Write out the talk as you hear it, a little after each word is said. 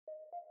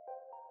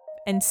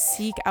and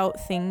seek out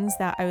things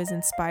that I was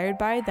inspired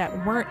by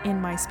that weren't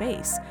in my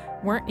space,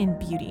 weren't in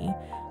beauty,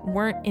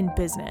 weren't in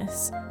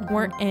business,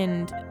 weren't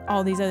in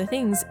all these other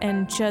things,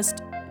 and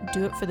just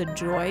do it for the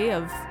joy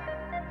of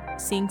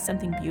seeing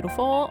something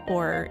beautiful,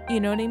 or you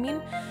know what I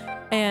mean?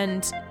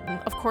 And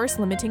of course,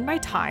 limiting my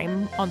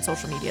time on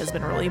social media has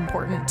been really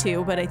important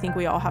too, but I think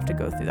we all have to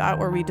go through that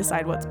where we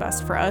decide what's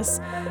best for us.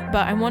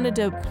 But I wanted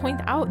to point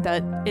out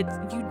that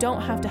you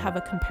don't have to have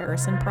a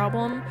comparison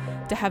problem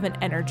to have an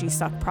energy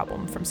suck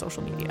problem from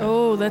social media.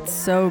 Oh, that's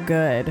so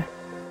good.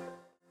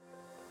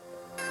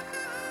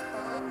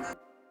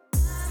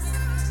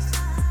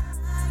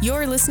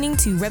 You're listening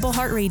to Rebel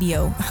Heart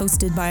Radio,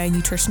 hosted by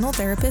nutritional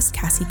therapist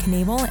Cassie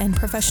Knable and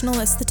professional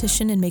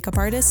esthetician and makeup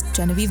artist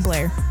Genevieve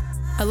Blair.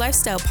 A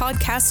lifestyle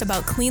podcast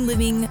about clean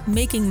living,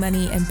 making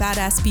money, and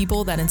badass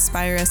people that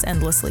inspire us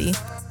endlessly.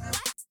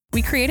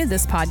 We created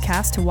this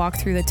podcast to walk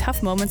through the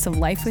tough moments of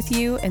life with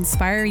you,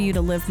 inspire you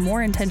to live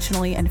more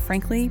intentionally, and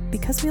frankly,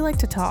 because we like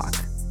to talk.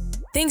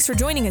 Thanks for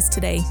joining us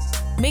today.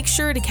 Make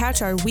sure to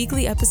catch our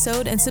weekly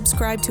episode and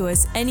subscribe to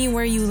us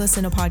anywhere you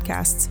listen to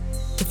podcasts.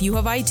 If you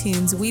have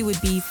iTunes, we would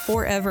be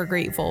forever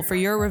grateful for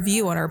your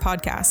review on our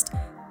podcast.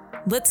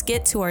 Let's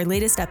get to our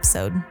latest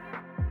episode.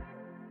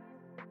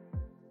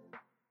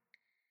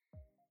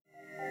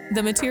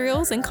 The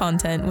materials and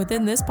content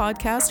within this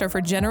podcast are for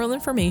general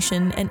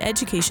information and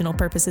educational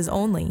purposes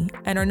only,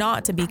 and are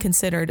not to be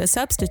considered a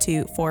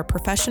substitute for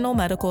professional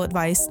medical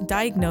advice,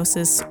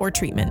 diagnosis, or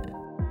treatment.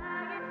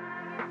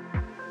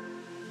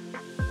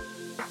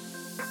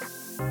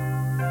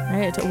 All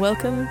right,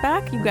 welcome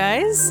back, you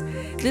guys.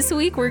 This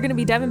week, we're going to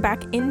be diving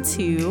back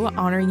into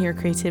honoring your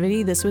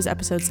creativity. This was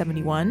episode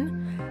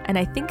 71, and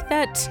I think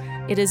that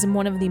it is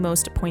one of the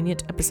most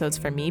poignant episodes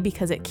for me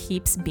because it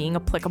keeps being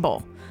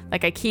applicable.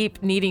 Like, I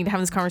keep needing to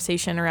have this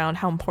conversation around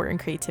how important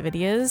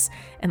creativity is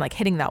and like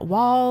hitting that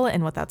wall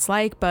and what that's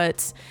like.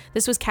 But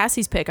this was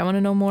Cassie's pick. I want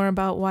to know more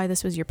about why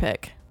this was your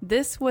pick.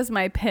 This was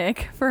my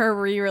pick for a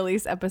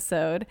re-release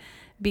episode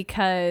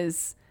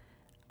because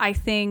I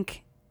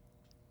think,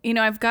 you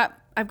know, I've got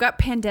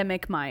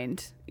pandemic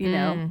mind,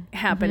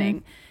 happening.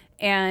 Mm-hmm.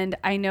 And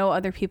I know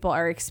other people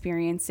are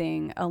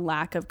experiencing a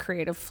lack of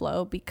creative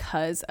flow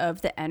because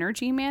of the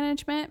energy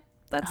management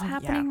that's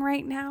happening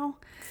right now.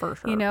 For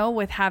sure. You know,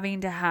 with having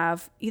to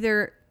have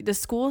either the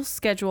school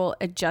schedule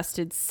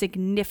adjusted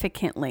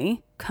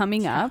significantly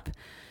coming up,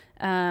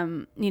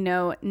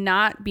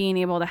 not being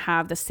able to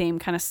have the same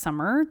kind of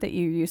summer that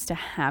you're used to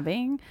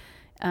having,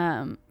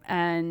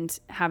 and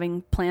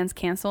having plans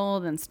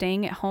canceled and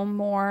staying at home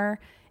more.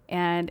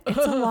 And it's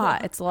a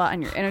lot. It's a lot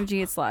on your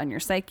energy. It's a lot on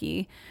your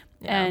psyche.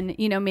 Yeah.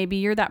 And, maybe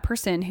you're that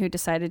person who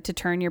decided to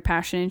turn your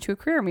passion into a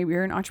career. Maybe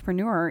you're an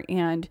entrepreneur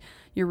and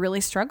you're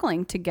really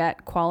struggling to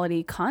get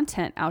quality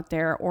content out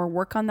there or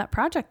work on that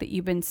project that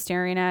you've been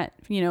staring at,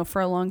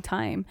 for a long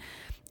time.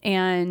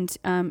 And,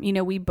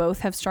 we both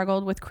have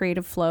struggled with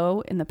creative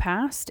flow in the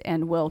past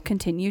and will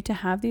continue to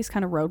have these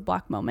kind of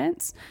roadblock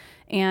moments.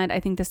 And I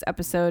think this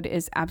episode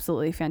is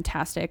absolutely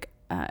fantastic.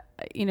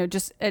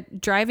 Just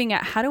driving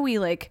at how do we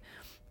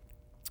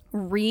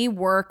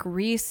rework,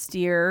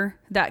 re-steer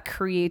that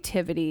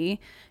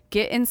creativity,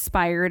 get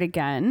inspired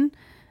again,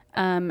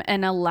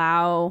 and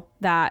allow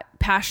that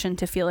passion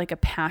to feel like a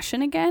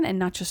passion again and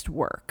not just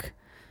work.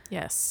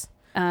 Yes.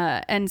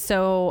 And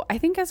so I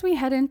think as we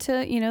head into,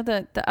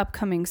 the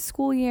upcoming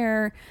school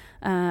year,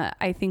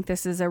 I think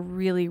this is a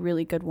really,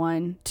 really good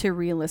one to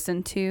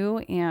re-listen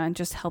to and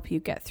just help you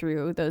get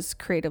through those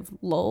creative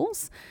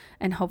lulls.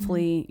 And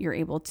hopefully you're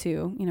able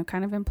to,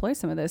 kind of employ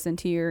some of this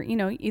into your,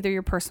 either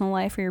your personal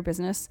life or your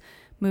business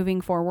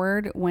moving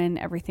forward when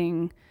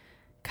everything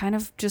kind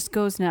of just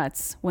goes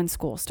nuts when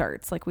school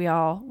starts. Like we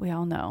all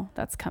know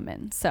that's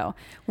coming. So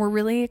we're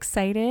really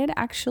excited.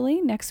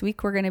 Actually, next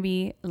week we're going to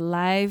be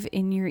live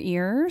in your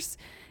ears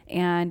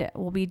and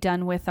we'll be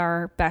done with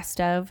our best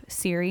of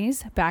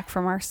series, back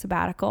from our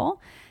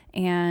sabbatical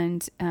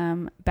and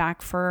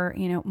back for,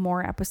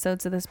 more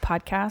episodes of this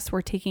podcast.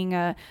 We're taking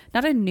not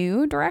a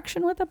new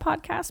direction with the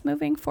podcast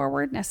moving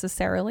forward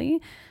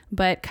necessarily,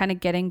 but kind of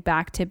getting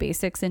back to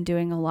basics and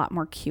doing a lot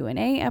more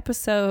Q&A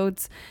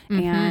episodes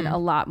and a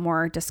lot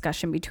more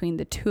discussion between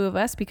the two of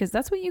us, because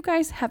that's what you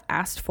guys have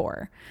asked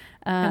for.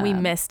 And we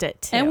missed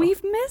it too. And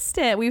we've missed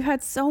it. We've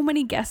had so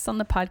many guests on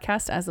the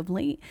podcast as of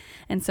late.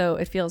 And so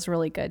it feels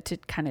really good to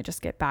kind of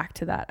just get back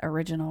to that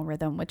original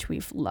rhythm, which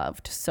we've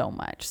loved so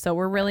much. So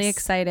we're really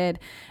excited.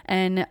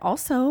 And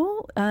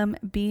also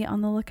be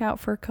on the lookout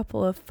for a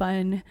couple of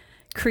fun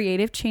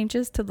creative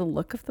changes to the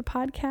look of the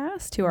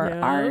podcast, to our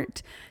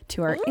art,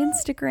 to our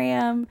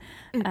Instagram.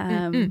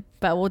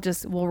 But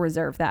we'll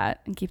reserve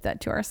that and keep that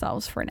to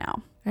ourselves for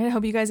now. All right, I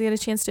hope you guys get a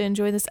chance to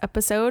enjoy this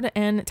episode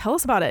and tell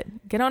us about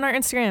it. Get on our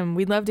Instagram.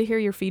 We'd love to hear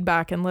your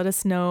feedback and let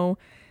us know,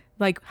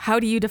 how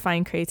do you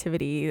define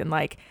creativity and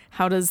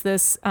how does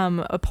this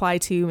apply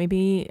to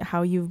maybe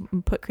how you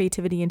put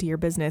creativity into your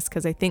business?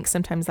 Because I think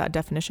sometimes that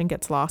definition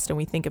gets lost and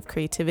we think of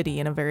creativity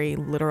in a very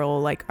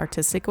literal,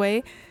 artistic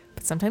way.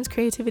 But sometimes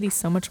creativity is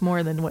so much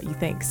more than what you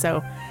think.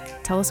 So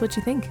tell us what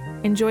you think.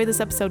 Enjoy this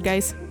episode,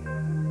 guys.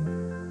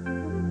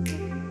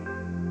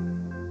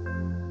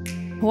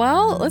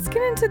 Well, let's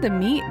get into the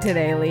meat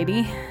today,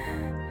 lady.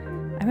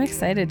 I'm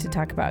excited to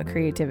talk about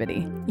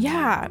creativity.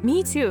 Yeah,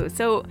 me too.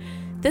 So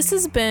this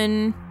has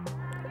been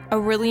a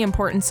really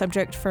important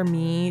subject for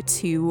me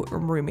to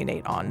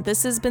ruminate on.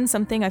 This has been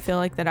something I feel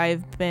like that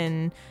I've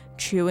been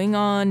chewing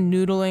on,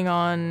 noodling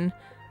on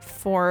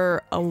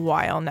for a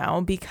while now,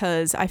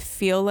 because I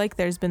feel like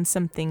there's been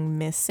something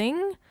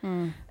missing.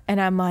 And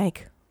I'm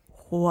like,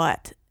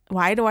 what?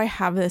 Why do I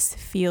have this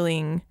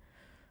feeling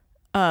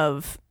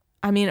of,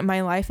 I mean, my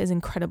life is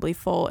incredibly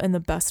full in the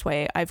best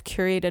way. I've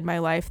curated my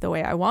life the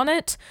way I want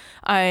it.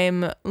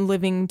 I'm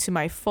living to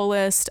my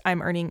fullest.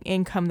 I'm earning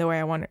income the way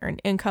I want to earn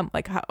income.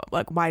 Like,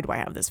 why do I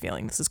have this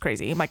feeling? This is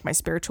crazy. Like my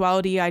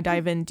spirituality, I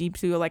dive in deep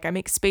to, like, I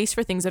make space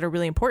for things that are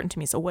really important to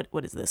me. So what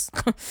is this?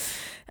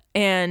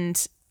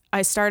 And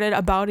I started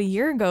about a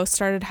year ago,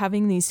 started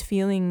having these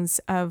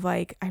feelings of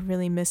like, I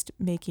really missed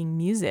making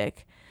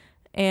music.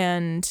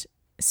 And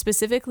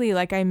specifically,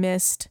 like I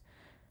missed,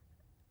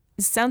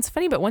 it sounds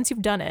funny, but once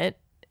you've done it,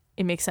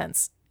 it makes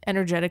sense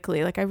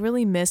energetically. Like I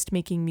really missed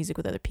making music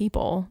with other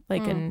people,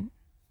 like in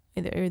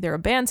either a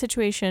band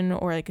situation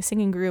or like a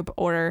singing group,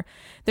 or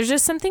there's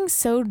just something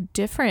so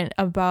different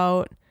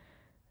about,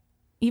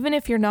 even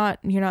if you're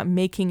not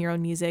making your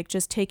own music,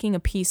 just taking a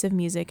piece of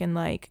music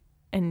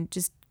and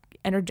just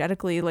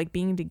energetically like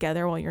being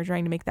together while you're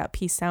trying to make that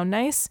piece sound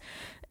nice,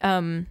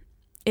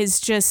 is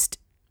just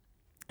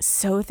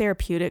so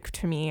therapeutic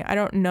to me. I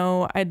don't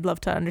know. I'd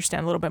love to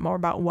understand a little bit more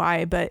about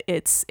why, but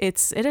it's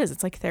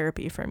like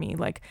therapy for me.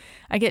 Like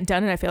I get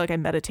done and I feel like I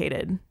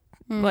meditated.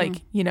 Like,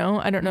 you know,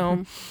 I don't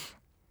know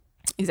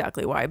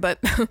exactly why, but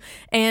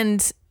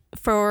and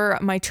for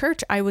my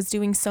church, I was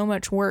doing so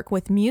much work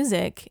with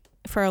music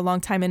for a long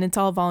time, and it's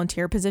all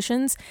volunteer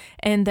positions.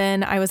 And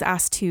then I was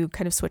asked to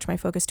kind of switch my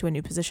focus to a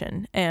new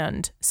position.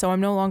 And so I'm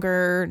no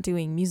longer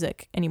doing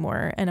music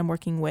anymore, and I'm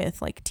working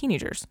with like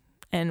teenagers,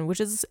 and which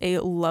is a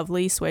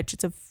lovely switch.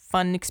 It's a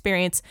fun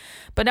experience.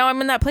 But now I'm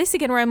in that place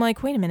again where I'm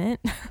like, wait a minute,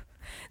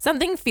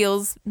 something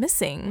feels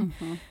missing.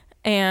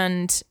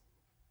 And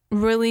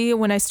really,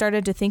 when I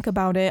started to think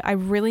about it,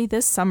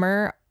 this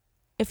summer,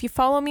 if you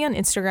follow me on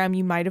Instagram,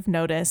 you might have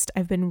noticed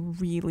I've been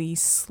really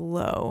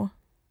slow.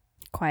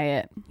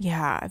 Quiet.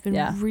 Yeah, I've been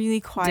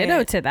really quiet.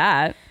 Ditto to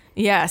that.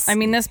 Yes. I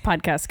mean, this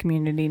podcast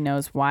community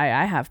knows why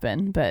I have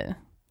been, but...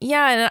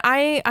 Yeah,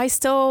 and I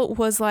still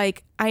was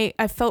like,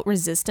 I felt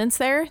resistance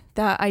there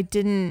that I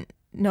didn't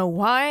know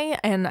why,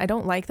 and I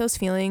don't like those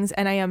feelings,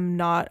 and I am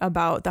not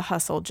about the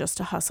hustle just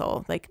to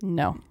hustle. Like,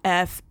 no.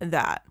 F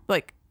that.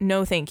 Like,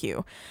 no thank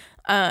you.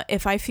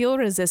 If I feel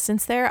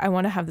resistance there, I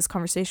want to have this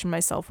conversation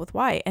myself with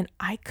why, and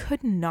I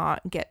could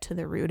not get to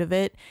the root of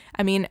it.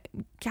 I mean,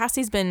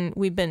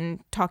 we've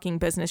been talking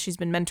business. She's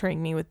been mentoring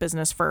me with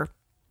business for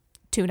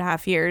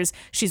 2.5 years.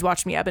 She's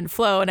watched me ebb and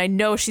flow, and I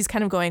know she's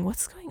kind of going,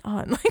 what's going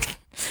on? Like,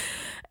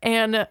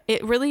 and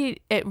it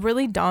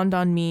really dawned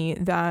on me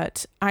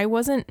that I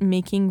wasn't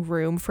making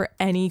room for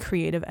any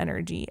creative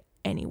energy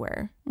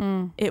anywhere.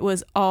 It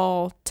was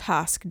all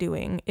task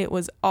doing. It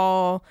was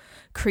all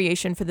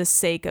creation for the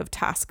sake of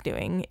task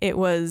doing. There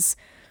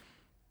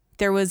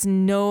was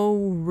no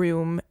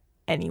room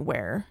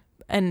anywhere.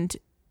 And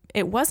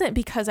it wasn't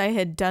because I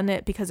had done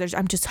it because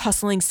I'm just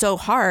hustling so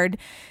hard.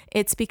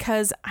 It's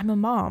because I'm a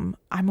mom.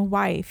 I'm a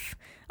wife.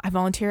 I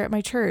volunteer at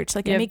my church.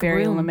 Like, I make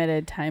very room.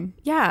 limited time.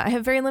 Yeah, I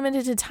have very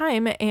limited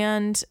time.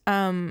 And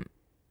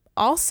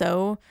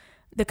also,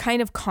 the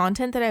kind of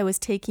content that I was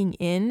taking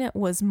in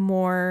was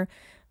more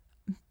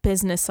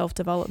business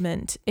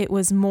self-development. It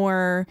was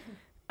more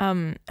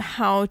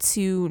how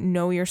to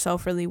know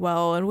yourself really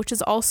well, and which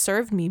has all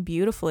served me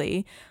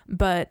beautifully.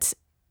 But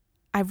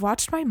I've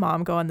watched my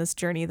mom go on this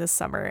journey this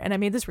summer, and I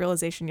made this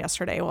realization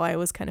yesterday while I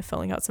was kind of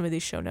filling out some of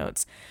these show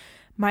notes.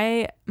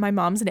 My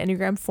mom's an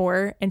Enneagram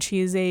 4, and she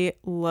is a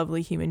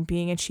lovely human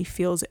being, and she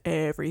feels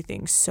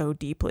everything so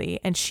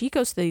deeply, and she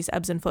goes through these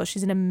ebbs and flows.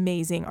 She's an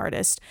amazing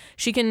artist.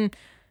 She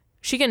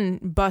can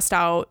bust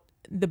out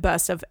the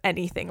best of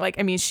anything. Like,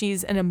 I mean,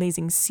 she's an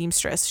amazing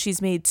seamstress.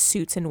 She's made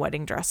suits and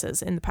wedding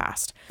dresses in the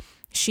past.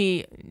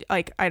 She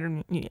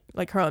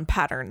her own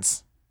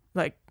patterns.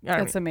 Like,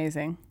 that's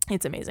amazing.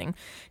 It's amazing.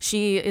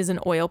 She is an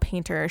oil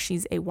painter.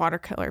 She's a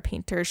watercolor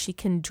painter. She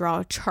can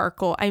draw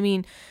charcoal. I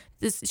mean,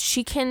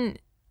 she can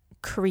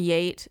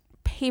create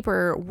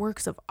paper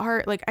works of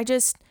art. Like,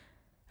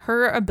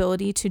 her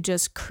ability to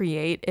just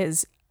create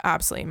is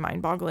absolutely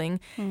mind-boggling.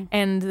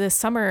 And this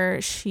summer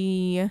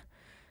she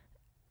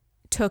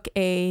took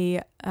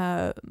I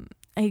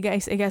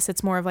guess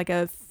it's more of like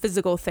a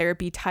physical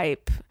therapy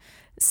type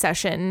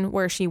session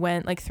where she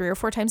went like 3 or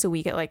 4 times a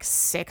week at like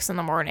 6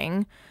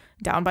 a.m.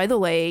 down by the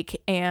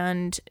lake,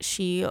 and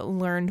she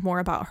learned more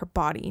about her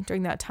body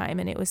during that time.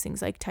 And it was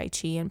things like Tai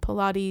Chi and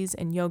Pilates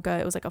and yoga.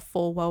 It was like a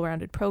full,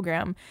 well-rounded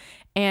program.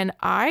 And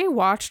I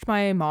watched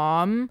my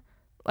mom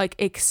like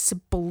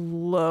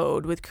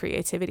explode with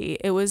creativity.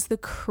 It was the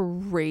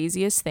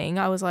craziest thing.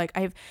 I was like,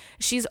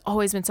 she's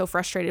always been so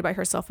frustrated by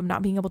herself of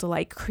not being able to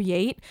like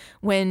create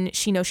when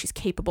she knows she's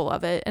capable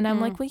of it. And I'm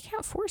like, well, you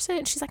can't force it.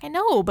 And she's like, I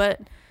know, but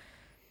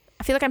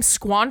feel like I'm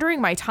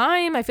squandering my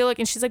time. I feel like,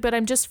 and she's like, but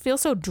I'm just feel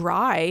so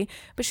dry.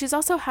 But she's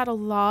also had a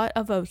lot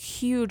of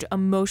huge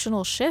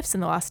emotional shifts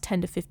in the last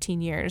 10 to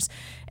 15 years.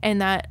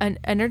 And that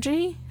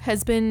energy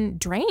has been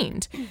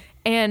drained.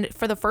 And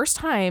for the first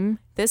time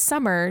this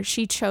summer,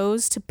 she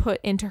chose to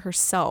put into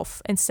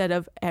herself instead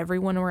of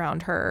everyone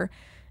around her.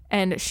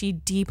 And she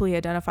deeply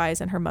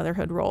identifies in her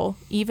motherhood role,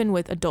 even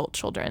with adult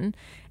children.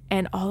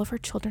 And all of her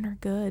children are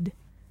good.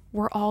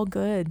 We're all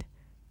good.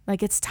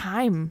 Like, it's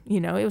time,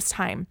 it was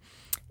time.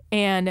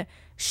 And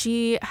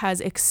she has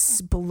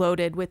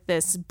exploded with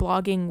this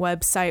blogging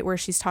website where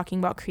she's talking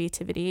about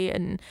creativity,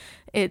 and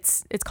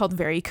it's called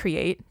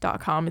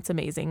verycreate.com. It's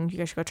amazing. You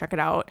guys should go check it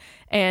out.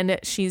 And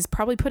she's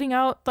probably putting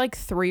out like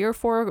 3 or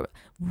 4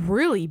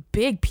 really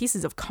big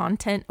pieces of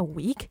content a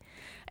week.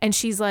 And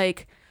she's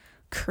like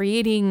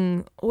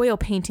creating oil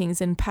paintings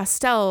and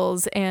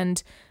pastels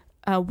and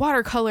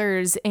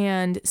watercolors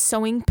and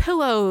sewing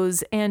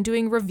pillows and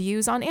doing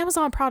reviews on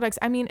Amazon products.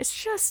 I mean,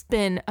 it's just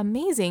been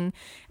amazing.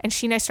 And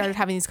she and I started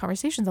having these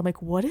conversations. I'm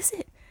like, what is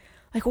it?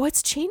 Like,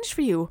 what's changed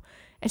for you?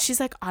 And she's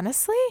like,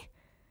 honestly,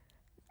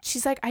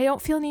 she's like, I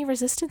don't feel any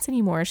resistance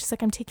anymore. She's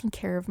like, I'm taking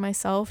care of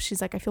myself.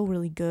 She's like, I feel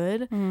really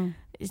good.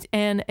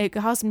 And it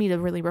caused me to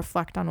really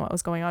reflect on what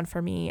was going on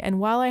for me. And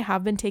while I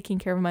have been taking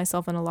care of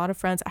myself and a lot of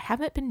friends, I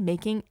haven't been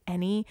making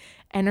any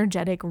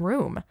energetic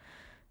room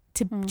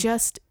to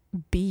just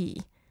be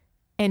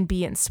and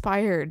be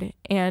inspired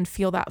and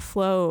feel that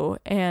flow.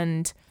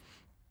 And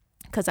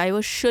because I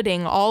was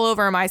shooting all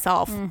over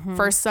myself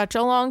for such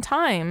a long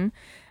time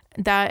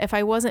that if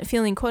I wasn't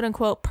feeling quote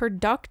unquote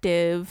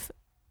productive,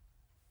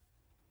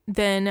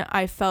 then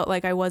I felt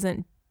like I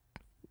wasn't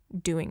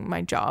doing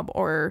my job,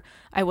 or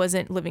I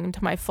wasn't living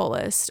to my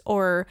fullest.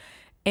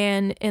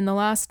 And in the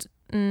last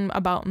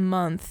about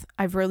month,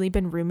 I've really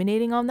been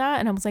ruminating on that.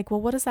 And I was like, well,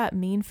 what does that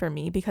mean for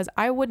me? Because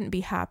I wouldn't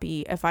be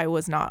happy if I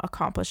was not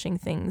accomplishing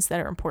things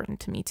that are important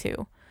to me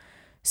too.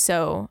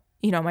 So,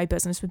 my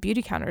business with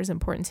Beauty Counter is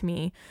important to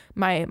me.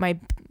 My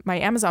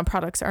Amazon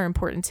products are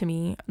important to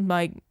me.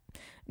 My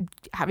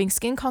having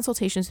skin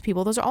consultations with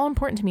people, those are all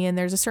important to me. And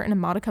there's a certain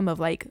modicum of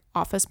like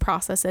office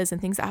processes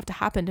and things that have to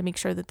happen to make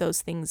sure that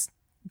those things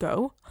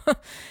go.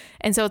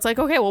 And so it's like,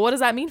 okay, well, what does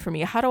that mean for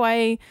me? How do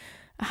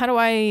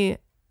I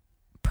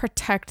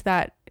protect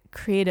that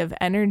creative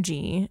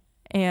energy?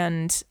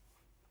 And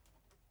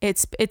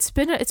it's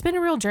been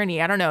a real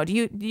journey. I don't know.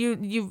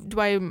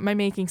 Am I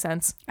making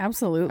sense?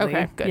 Absolutely.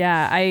 Okay, good.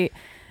 Yeah.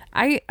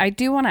 I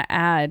do want to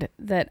add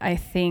that I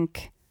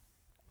think,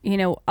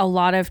 a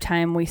lot of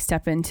time we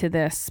step into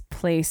this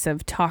place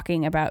of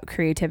talking about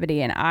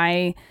creativity, and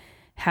I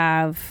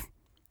have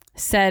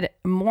said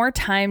more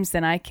times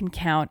than I can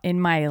count in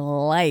my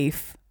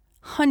life,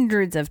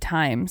 hundreds of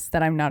times,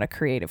 that I'm not a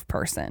creative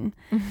person,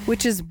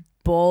 which is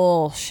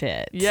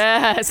bullshit.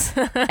 Yes.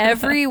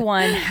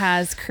 Everyone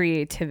has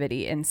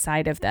creativity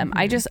inside of them.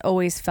 I just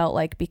always felt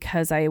like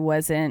because I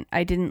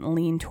didn't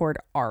lean toward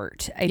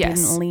art. I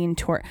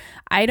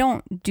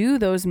don't do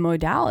those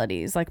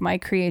modalities. Like, my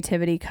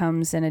creativity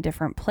comes in a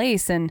different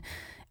place. And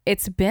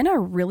it's been a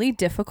really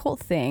difficult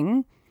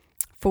thing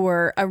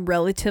for a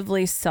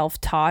relatively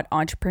self-taught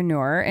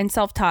entrepreneur, and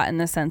self-taught in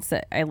the sense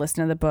that I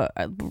listen to the book,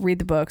 I read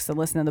the books, I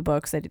listen to the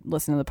books, I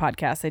listen to the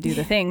podcasts, I do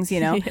the things,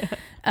 Yeah.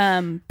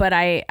 But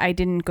I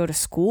didn't go to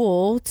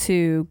school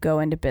to go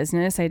into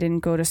business. I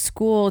didn't go to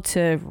school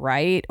to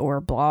write or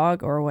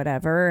blog or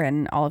whatever.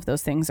 And all of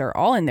those things are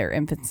all in their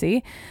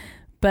infancy.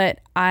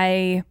 But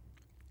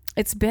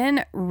it's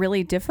been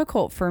really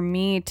difficult for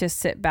me to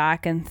sit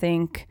back and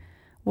think,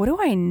 what do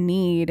I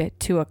need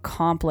to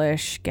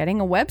accomplish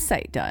getting a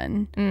website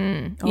done?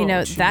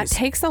 That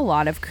takes a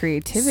lot of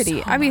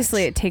creativity. So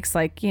obviously, it takes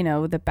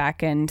the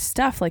back end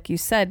stuff, like you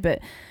said, but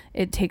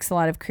it takes a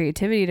lot of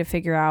creativity to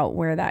figure out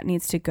where that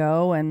needs to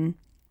go and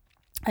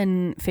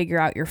figure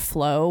out your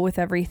flow with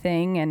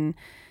everything.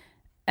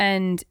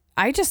 And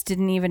I just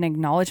didn't even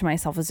acknowledge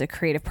myself as a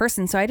creative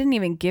person. So I didn't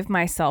even give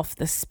myself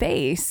the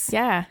space.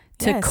 Yeah.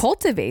 To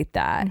cultivate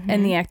that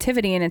and the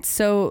activity. And it's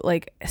so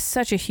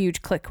such a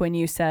huge click when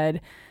you said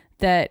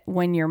that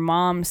when your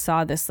mom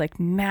saw this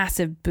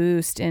massive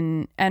boost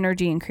in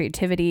energy and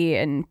creativity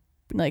and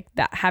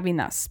that, having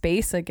that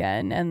space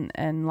again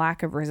and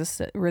lack of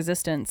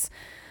resistance,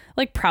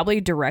 probably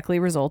directly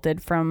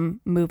resulted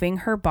from moving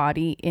her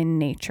body in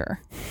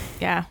nature.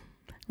 Yeah.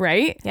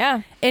 Right?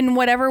 Yeah. In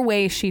whatever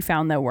way she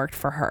found that worked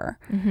for her.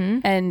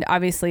 And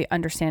obviously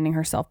understanding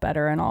herself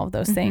better and all of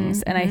those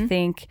things. And I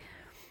think,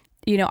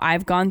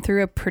 I've gone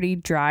through a pretty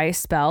dry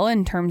spell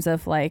in terms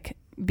of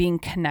being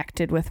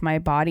connected with my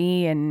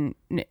body and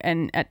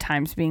at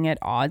times being at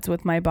odds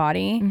with my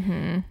body.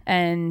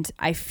 And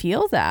I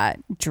feel that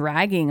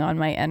dragging on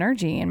my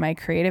energy and my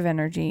creative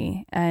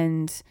energy.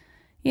 And,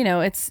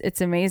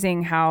 it's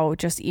amazing how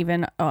just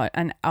even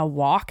a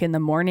walk in the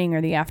morning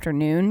or the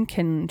afternoon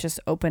can just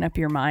open up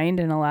your mind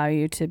and allow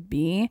you to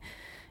be,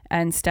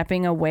 and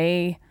stepping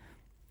away.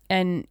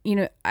 And,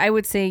 I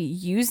would say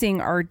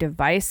using our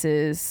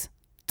devices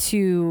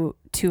to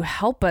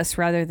help us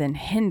rather than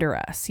hinder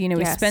us.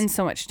 We spend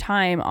so much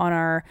time on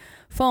our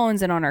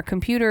phones and on our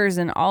computers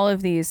and all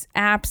of these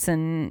apps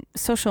and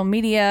social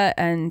media,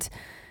 and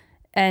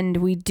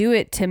we do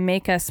it to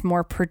make us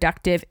more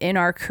productive in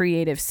our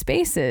creative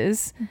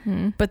spaces.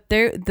 But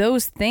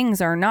those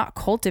things are not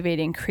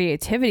cultivating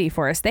creativity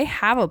for us. They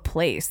have a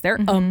place. They're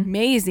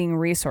amazing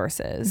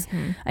resources.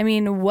 I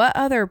mean, what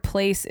other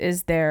place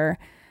is there?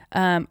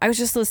 I was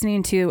just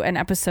listening to an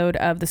episode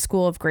of the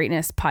School of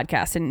Greatness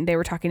podcast, and they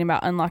were talking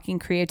about unlocking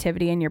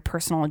creativity and your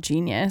personal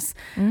genius.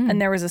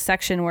 And there was a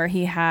section where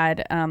he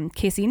had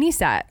Casey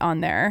Neistat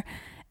on there,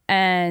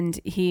 and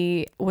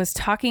he was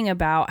talking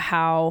about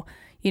how,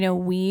 you know,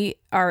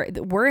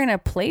 we're in a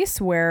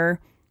place where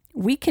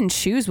we can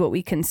choose what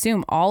we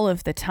consume all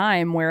of the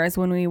time. Whereas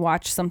when we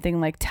watch something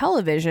like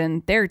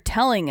television, they're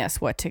telling us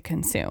what to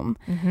consume.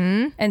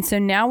 And so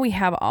now we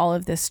have all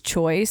of this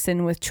choice,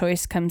 and with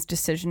choice comes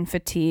decision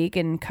fatigue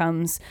and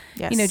comes,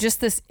 you know,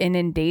 just this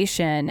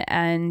inundation,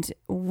 and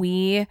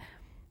we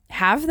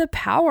have the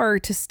power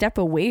to step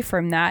away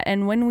from that.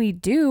 And when we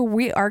do,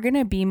 we are going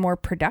to be more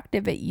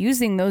productive at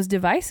using those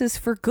devices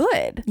for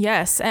good.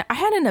 Yes. I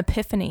had an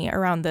epiphany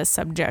around this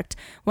subject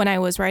when I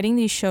was writing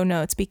these show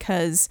notes,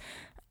 because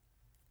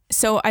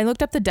so I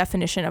looked up the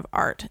definition of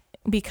art,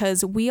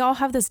 because we all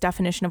have this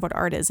definition of what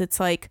art is. It's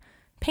like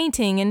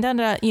painting and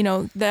you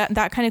know,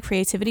 that kind of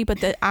creativity. But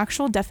the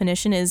actual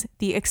definition is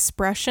the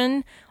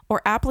expression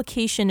or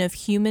application of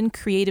human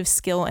creative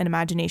skill and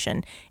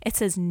imagination. It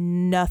says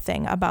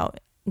nothing about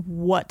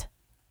what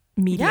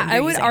medium I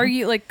would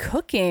argue like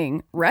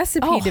cooking,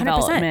 recipe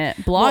development,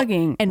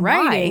 blogging, and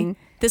writing.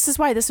 This is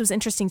why this was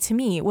interesting to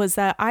me, was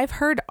that I've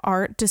heard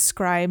art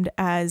described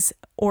as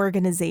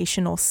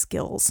organizational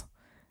skills.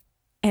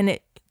 And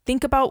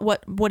think about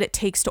what it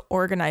takes to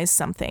organize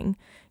something.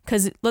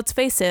 Because let's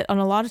face it, on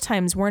a lot of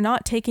times we're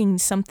not taking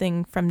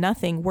something from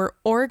nothing. We're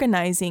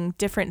organizing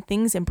different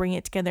things and bringing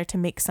it together to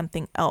make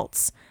something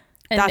else.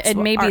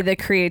 And maybe the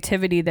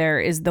creativity there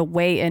is the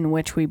way in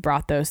which we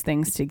brought those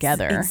things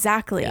together.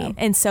 Exactly. Yeah.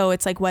 And so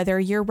it's like, whether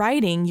you're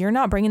writing, you're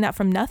not bringing that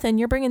from nothing.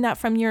 You're bringing that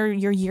from your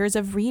years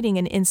of reading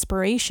and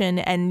inspiration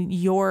and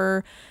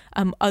your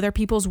other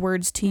people's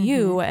words to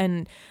you.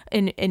 And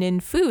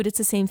in food, it's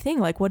the same thing.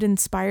 Like, what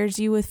inspires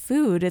you with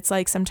food? It's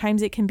like,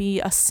 sometimes it can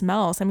be a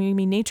smell. Sometimes it can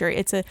be nature.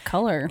 It's a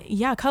color.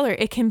 Yeah, color.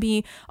 It can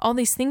be all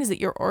these things that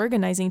you're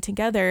organizing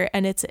together,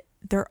 and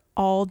they're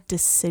all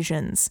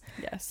decisions.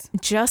 Yes.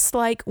 Just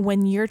like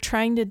when you're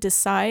trying to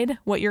decide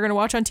what you're going to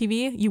watch on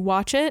TV, you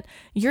watch it,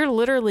 you're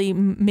literally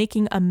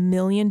making a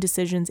million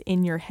decisions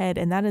in your head.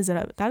 And that is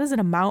an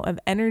amount of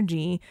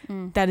energy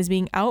that is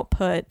being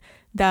output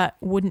that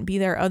wouldn't be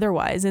there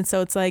otherwise. And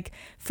so it's like,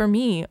 for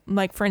me,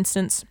 like, for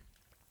instance,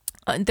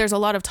 there's a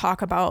lot of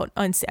talk about,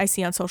 I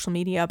see on social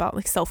media about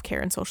like self-care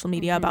and social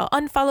media about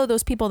unfollow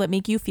those people that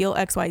make you feel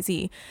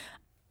XYZ.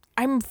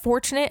 I'm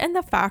fortunate in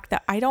the fact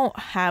that I don't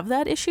have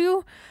that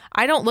issue.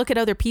 I don't look at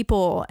other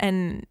people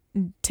and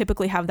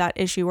typically have that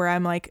issue where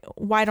I'm like,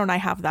 why don't I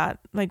have that?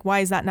 Like,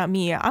 why is that not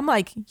me? I'm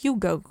like, you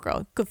go,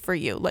 girl, good for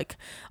you. Like,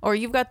 or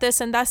you've got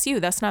this and that's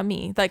you. That's not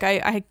me. Like,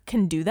 I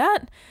can do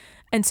that.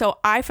 And so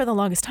I, for the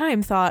longest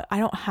time, thought, I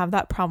don't have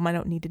that problem. I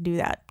don't need to do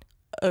that.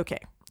 Okay,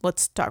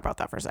 let's talk about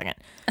that for a second.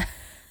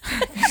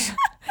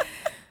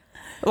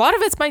 A lot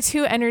of it's my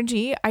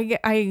energy.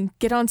 I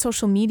get on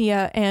social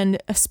media,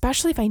 and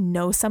especially if I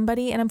know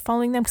somebody and I'm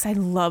following them, because I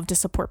love to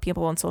support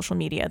people on social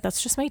media.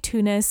 That's just my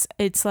two-ness.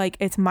 It's like,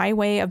 it's my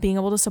way of being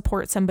able to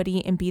support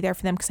somebody and be there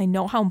for them, because I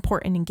know how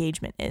important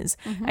engagement is.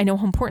 I know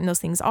how important those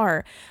things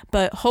are.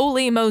 But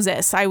holy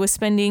Moses, I was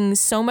spending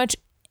so much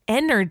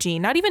energy,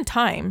 not even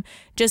time,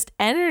 just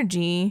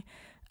energy,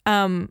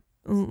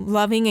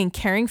 loving and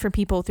caring for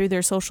people through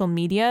their social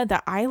media,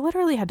 that I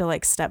literally had to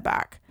like step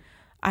back.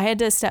 I had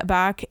to step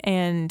back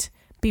and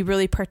be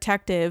really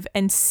protective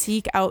and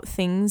seek out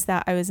things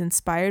that I was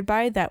inspired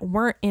by that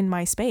weren't in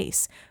my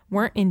space,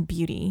 weren't in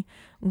beauty,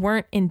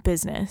 weren't in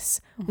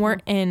business,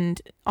 weren't in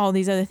all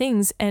these other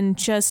things, and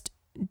just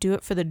do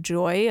it for the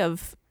joy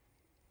of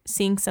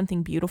seeing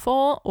something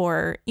beautiful,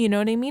 or, you know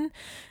what I mean?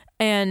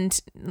 And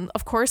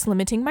of course,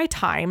 limiting my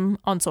time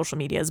on social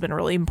media has been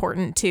really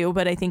important too.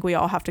 But I think we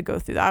all have to go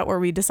through that, where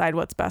we decide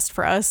what's best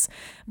for us.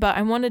 But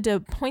I wanted to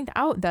point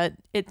out that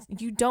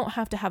you don't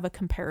have to have a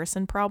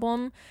comparison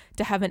problem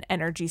to have an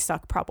energy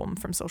suck problem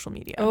from social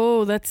media.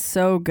 Oh, that's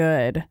so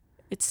good.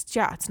 It's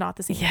not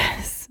the same.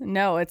 Yes.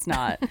 No, it's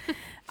not.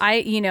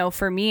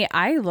 For me,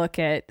 I look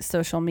at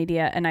social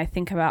media and I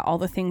think about all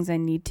the things I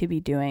need to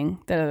be doing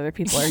that other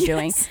people are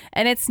doing.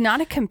 And it's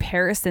not a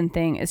comparison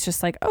thing. It's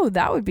just like, oh,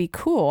 that would be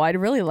cool. I'd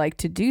really like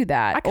to do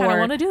that. I kind of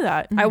want to do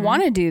that. I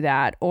want to do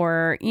that.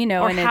 Or,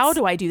 or how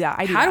do I do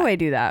that? How do I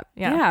do that?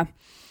 Yeah.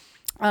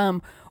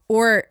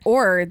 Or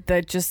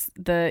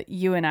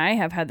you and I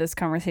have had this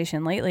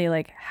conversation lately.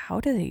 Like,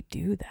 how do they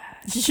do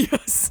that?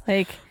 Yes.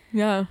 Like,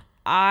 yeah.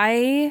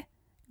 I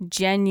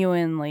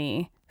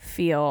genuinely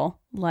feel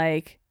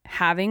like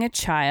having a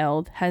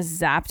child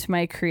has zapped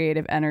my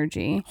creative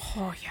energy.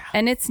 Oh yeah.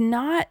 And it's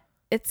not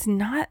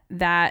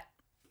that,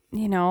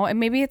 and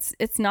maybe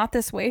it's not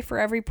this way for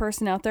every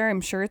person out there.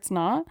 I'm sure it's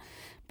not,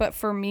 But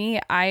for me,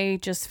 I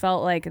just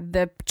felt like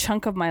the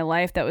chunk of my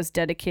life that was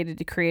dedicated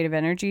to creative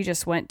energy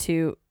just went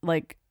to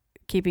like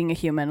keeping a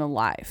human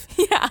alive.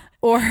 Yeah.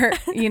 Or,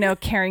 you know,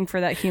 caring for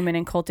that human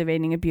and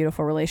cultivating a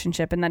beautiful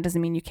relationship. And that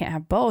doesn't mean you can't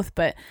have both,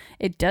 but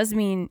it does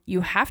mean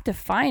you have to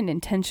find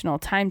intentional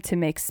time to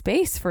make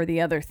space for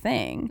the other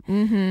thing.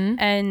 Mm-hmm.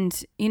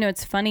 And, you know,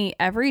 it's funny,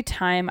 every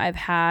time I've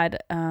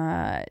had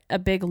a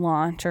big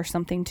launch or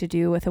something to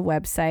do with a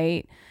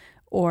website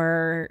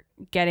or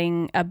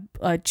getting a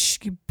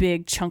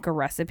big chunk of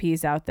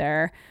recipes out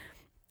there,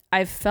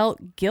 I've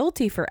felt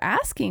guilty for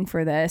asking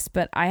for this,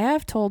 but I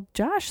have told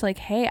Josh, like,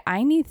 hey,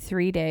 I need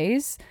 3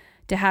 days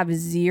to have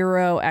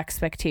zero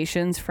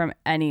expectations from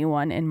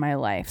anyone in my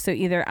life. So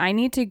either I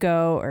need to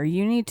go or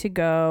you need to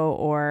go,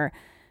 or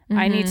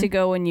I need to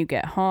go when you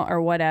get home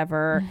or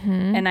whatever.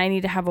 And I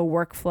need to have a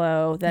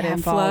workflow that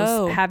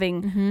involves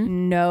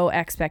having no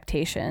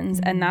expectations.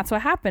 And that's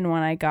what happened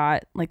when I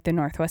got like the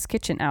Northwest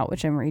Kitchen out,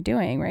 which I'm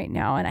redoing right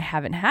now. And I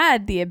haven't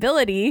had the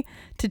ability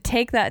to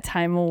take that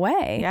time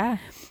away. Yeah.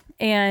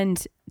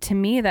 And to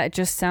me, that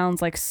just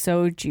sounds like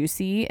so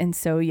juicy and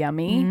so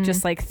yummy.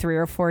 Just like 3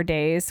 or 4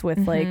 days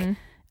with like,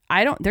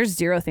 there's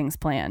zero things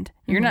planned.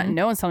 You're not,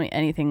 no one's telling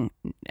me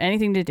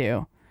anything to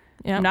do.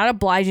 Yep. I'm not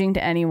obliging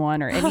to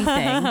anyone or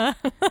anything.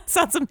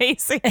 Sounds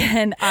amazing.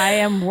 And I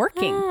am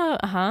working.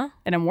 And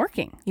I'm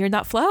working. You're in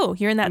that flow.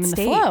 You're in that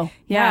state. The flow.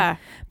 Yeah.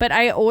 But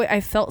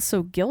I felt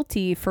so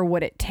guilty for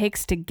what it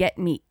takes to get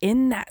me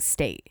in that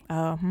state.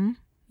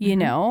 You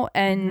know,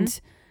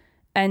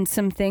 and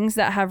some things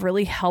that have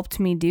really helped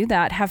me do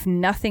that have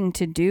nothing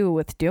to do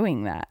with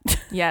doing that.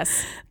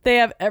 Yes. They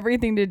have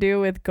everything to do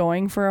with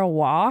going for a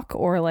walk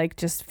or like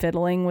just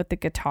fiddling with the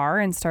guitar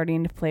and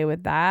starting to play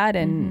with that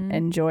and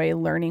enjoy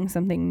learning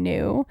something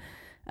new,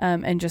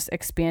 and just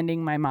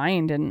expanding my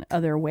mind in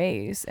other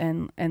ways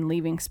and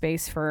leaving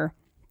space for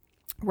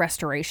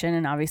restoration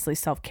and obviously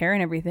self-care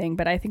and everything.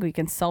 But I think we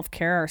can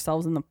self-care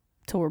ourselves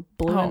till we're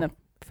blue in the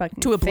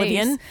fucking to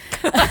oblivion.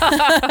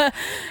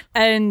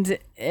 And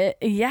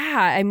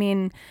I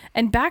mean,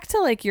 and back to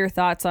like your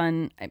thoughts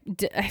on,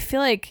 I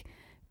feel like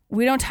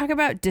we don't talk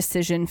about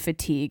decision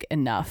fatigue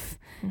enough.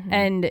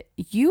 And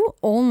you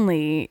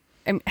only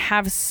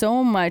have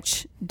so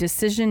much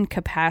decision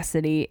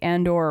capacity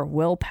and or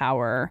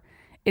willpower.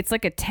 It's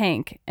like a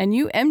tank, and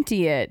you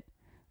empty it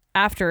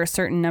after a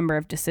certain number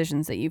of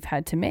decisions that you've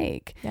had to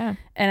make. Yeah.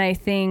 And I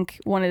think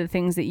one of the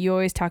things that you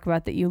always talk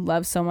about that you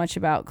love so much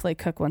about like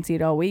Cook Once,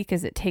 Eat All Week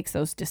is it takes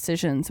those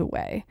decisions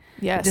away.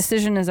 Yes. The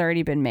decision has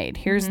already been made.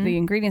 Here's the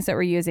ingredients that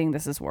we're using.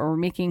 This is what we're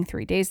making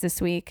 3 days this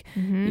week.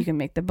 You can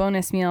make the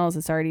bonus meals.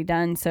 It's already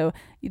done. So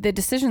the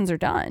decisions are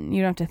done.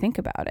 You don't have to think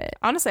about it.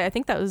 Honestly, I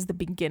think that was the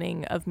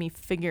beginning of me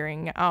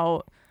figuring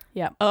out,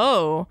 Yep.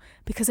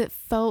 because it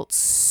felt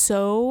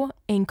so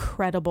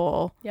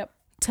incredible. Yep.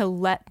 To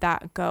let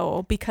that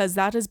go, because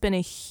that has been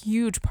a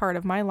huge part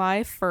of my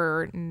life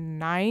for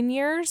 9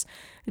 years.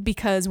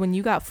 Because when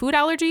you got food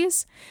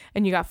allergies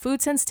and you got food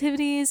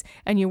sensitivities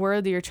and you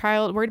worried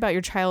about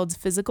your child's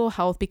physical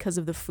health because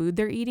of the food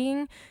they're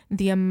eating,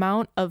 the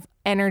amount of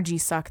energy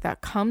suck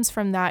that comes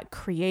from that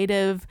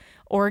creative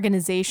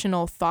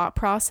organizational thought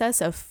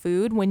process of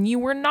food when you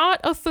were not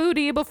a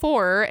foodie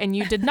before and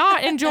you did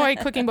not enjoy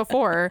cooking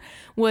before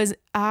was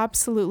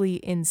absolutely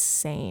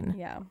insane.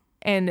 Yeah.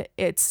 And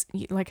it's,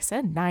 like I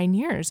said, 9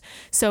 years.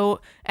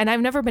 So, and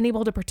I've never been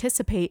able to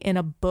participate in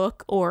a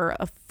book or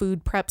a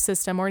food prep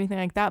system or anything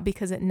like that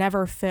because it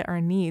never fit our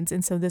needs.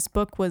 And so this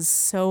book was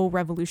so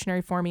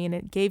revolutionary for me, and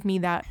it gave me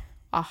that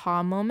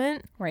aha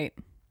moment. Right.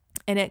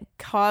 And it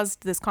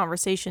caused this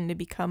conversation to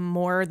become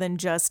more than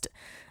just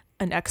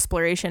an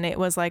exploration. It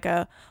was like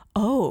that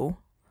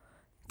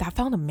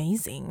felt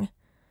amazing.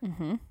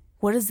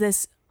 What is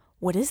this?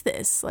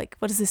 Like,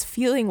 what is this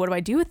feeling? What do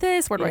I do with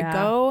this? Where do I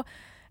go?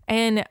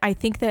 And I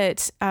think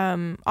that,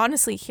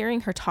 honestly,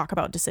 hearing her talk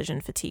about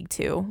decision fatigue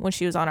too, when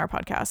she was on our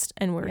podcast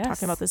and we were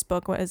talking about this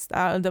book,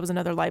 that was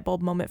another light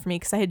bulb moment for me,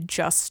 because I had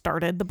just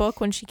started the book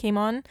when she came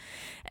on.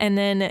 And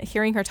then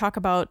hearing her talk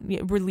about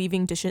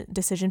relieving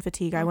decision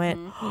fatigue, I went,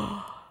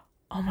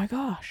 oh my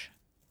gosh.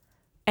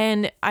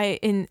 And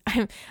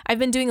I've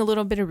been doing a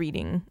little bit of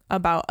reading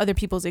about other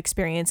people's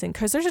experience, and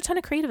because there's a ton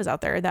of creatives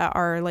out there that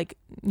are like,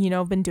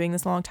 been doing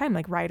this a long time,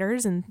 like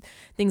writers and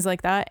things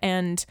like that.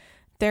 And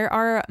there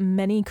are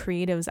many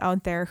creatives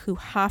out there who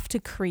have to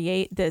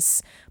create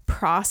this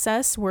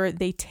process where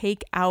they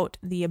take out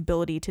the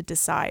ability to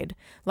decide.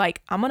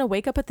 Like, I'm going to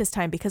wake up at this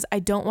time because I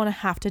don't want to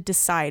have to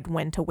decide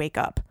when to wake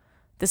up.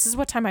 This is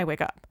what time I wake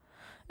up.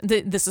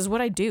 This is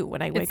what I do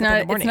when I wake up in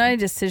the morning. It's not a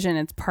decision.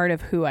 It's part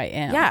of who I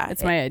am. Yeah.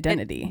 It's my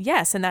identity.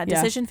 Yes. And that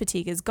decision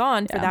fatigue is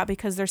gone for that,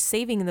 because they're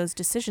saving those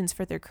decisions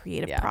for their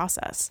creative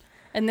process.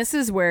 And this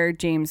is where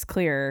James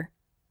Clear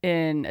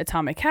in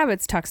Atomic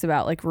Habits talks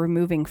about like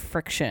removing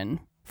friction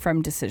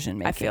from decision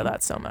making. I feel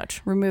that so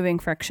much. Removing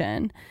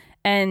friction.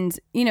 And,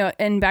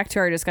 and back to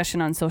our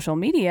discussion on social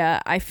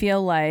media, I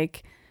feel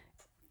like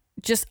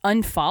just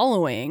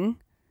unfollowing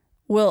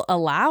will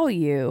allow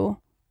you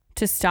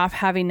to stop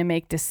having to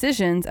make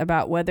decisions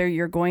about whether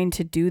you're going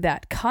to do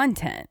that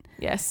content.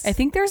 Yes. I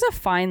think there's a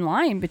fine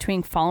line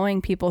between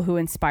following people who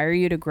inspire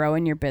you to grow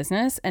in your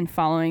business and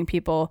following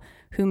people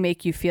who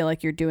make you feel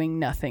like you're doing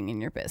nothing in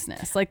your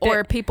business. Like,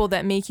 or people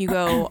that make you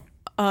go,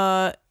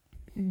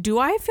 do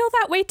I feel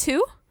that way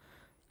too?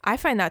 I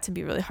find that to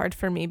be really hard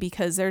for me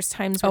because there's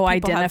times where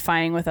people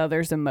identifying with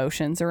others'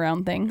 emotions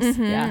around things.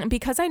 Mm-hmm. Yeah.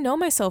 Because I know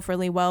myself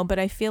really well, but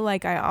I feel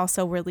like I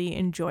also really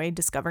enjoy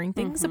discovering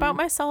things about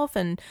myself.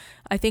 And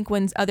I think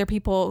when other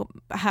people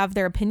have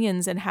their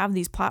opinions and have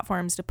these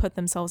platforms to put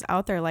themselves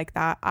out there like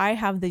that, I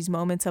have these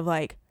moments of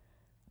like,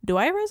 do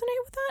I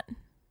resonate with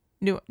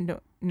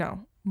that?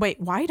 No.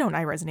 Wait, why don't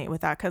I resonate with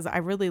that? Because I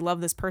really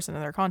love this person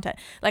and their content.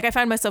 Like I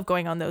find myself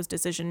going on those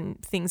decision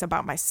things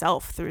about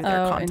myself through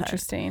their content.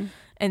 Interesting.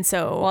 And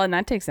so, well, and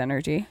that takes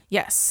energy.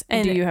 Yes.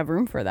 And do you have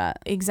room for that?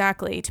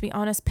 Exactly. To be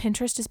honest,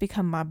 Pinterest has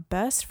become my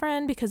best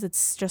friend because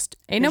it's just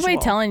ain't visual.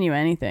 Nobody telling you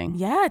anything.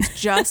 Yeah, it's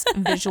just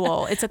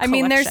visual. It's a collection.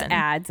 I mean, there's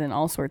ads and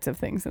all sorts of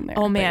things in there.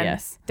 Oh man,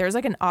 yes. There's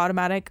like an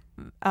automatic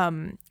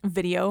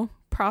video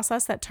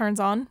process that turns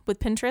on with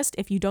Pinterest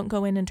if you don't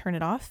go in and turn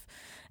it off.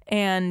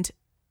 And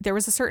there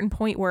was a certain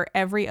point where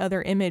every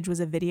other image was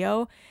a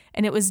video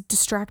and it was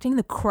distracting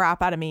the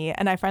crap out of me.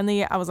 And I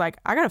was like,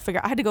 I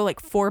had to go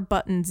like 4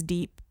 buttons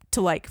deep to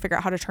like figure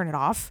out how to turn it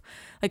off,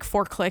 like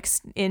 4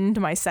 clicks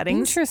into my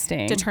settings.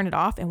 Interesting. To turn it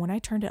off. And when I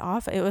turned it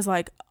off, it was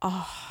like,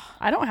 oh,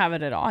 I don't have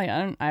it at all. I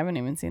haven't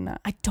even seen that.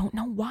 I don't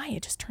know why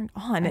it just turned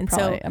on.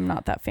 I'm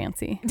not that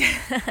fancy.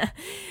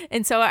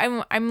 And so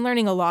I'm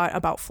learning a lot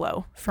about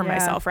flow for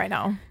myself right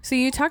now. So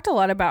you talked a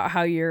lot about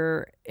how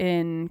you're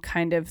in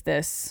kind of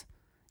this,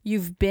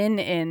 you've been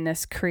in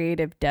this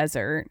creative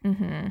desert.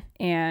 Mm-hmm.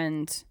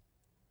 And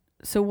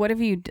so what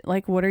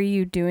are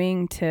you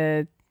doing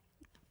to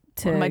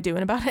what am I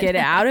doing about it? Get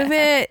out of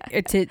it,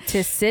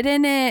 to sit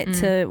in it,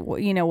 to,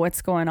 you know,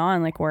 what's going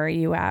on? Like, where are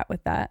you at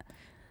with that?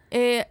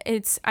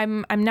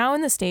 I'm now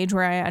in the stage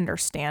where I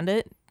understand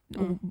it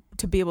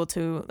to be able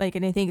to like,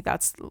 and I think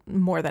that's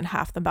more than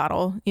half the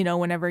battle. You know,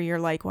 whenever you're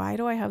like, why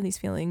do I have these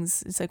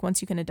feelings? It's like,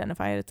 once you can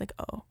identify it, it's like,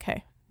 oh,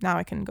 okay, now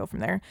I can go from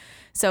there.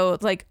 So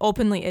it's like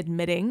openly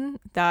admitting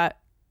that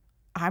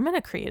I'm in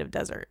a creative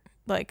desert.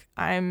 Like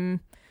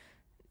I'm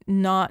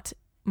not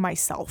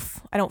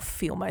myself. I don't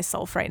feel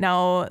myself right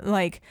now.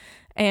 Like,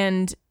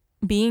 and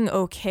being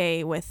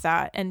okay with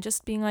that and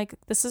just being like,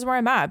 this is where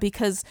I'm at,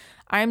 because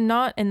I'm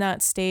not in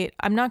that state.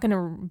 I'm not going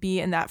to be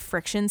in that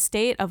friction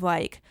state of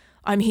like,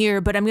 I'm here,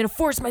 but I'm going to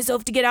force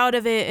myself to get out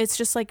of it. It's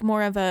just like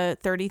more of a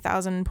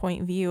 30,000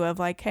 point view of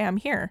like, hey, I'm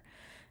here.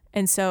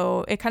 And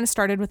so it kind of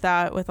started with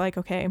that, with like,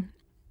 okay,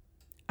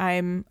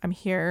 I'm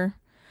here.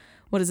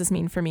 What does this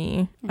mean for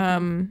me?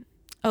 Mm-hmm.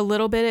 A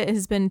little bit it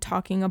has been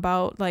talking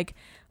about like,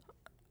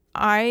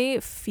 I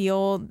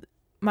feel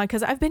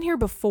because I've been here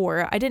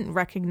before. I didn't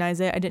recognize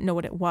it. I didn't know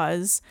what it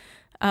was.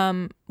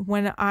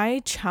 When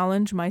I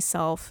challenge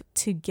myself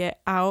to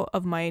get out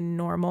of my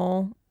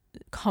normal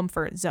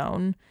comfort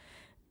zone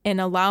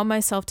and allow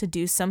myself to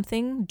do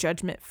something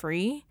judgment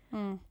free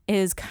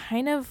is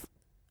kind of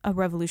a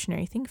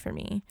revolutionary thing for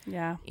me.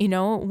 Yeah. You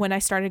know, when I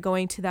started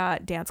going to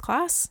that dance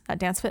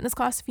fitness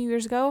class a few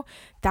years ago,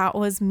 that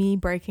was me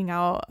breaking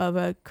out of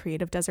a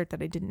creative desert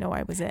that I didn't know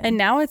I was in. And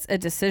now it's a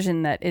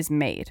decision that is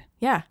made.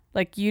 Yeah.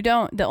 Like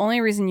the only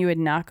reason you would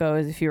not go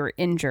is if you were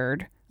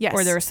injured. Yes.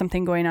 Or there was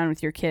something going on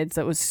with your kids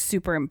that was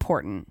super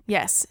important.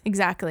 Yes,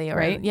 exactly. Or,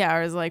 right. Yeah.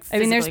 Or it was like, I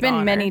mean, there's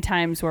been many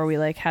times where we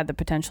like had the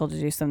potential to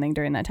do something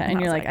during that time.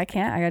 And you're like, I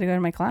can't, I got to go to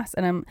my class.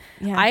 And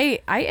I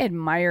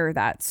admire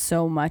that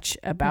so much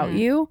about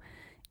you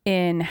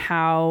in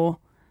how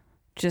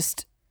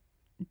just,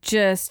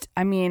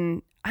 I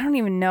mean, I don't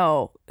even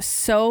know,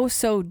 so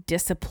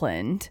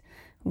disciplined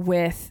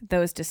with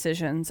those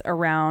decisions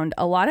around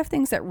a lot of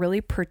things that really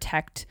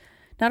protect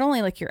not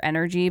only like your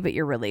energy, but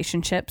your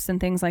relationships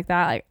and things like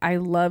that. Like I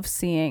love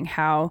seeing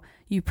how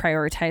you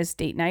prioritize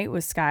date night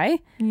with Sky.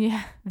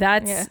 Yeah.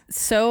 That's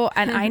so,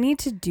 and I need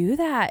to do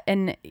that.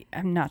 And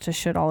I'm not to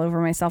shit all over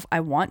myself.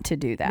 I want to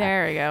do that.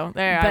 There we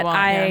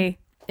go.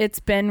 It's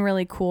been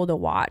really cool to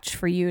watch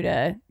for you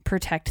to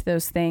protect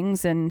those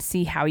things and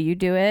see how you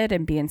do it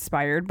and be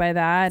inspired by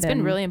that. It's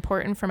been really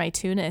important for my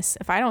two-ness.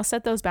 If I don't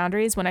set those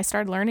boundaries, when I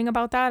started learning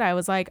about that, I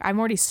was like, I'm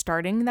already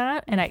starting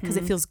that. And because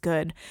it feels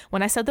good.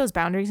 When I set those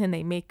boundaries and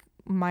they make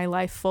my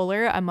life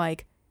fuller, I'm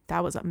like,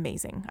 that was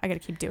amazing. I got to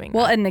keep doing that.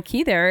 Well, and the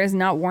key there is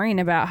not worrying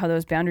about how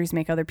those boundaries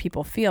make other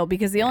people feel,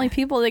 because the only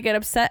people that get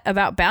upset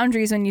about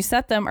boundaries when you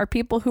set them are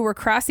people who were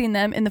crossing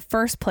them in the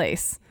first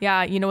place.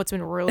 Yeah. You know, what's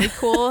been really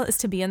cool is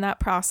to be in that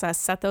process,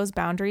 set those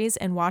boundaries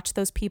and watch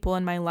those people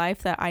in my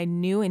life that I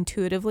knew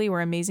intuitively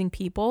were amazing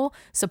people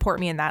support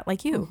me in that.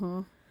 Like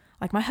you,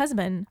 like my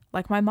husband,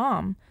 like my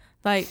mom.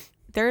 Like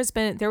there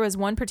was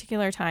one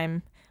particular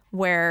time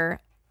where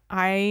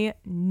I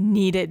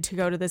needed to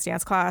go to this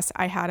dance class.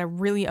 I had a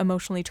really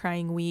emotionally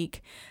trying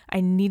week.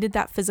 I needed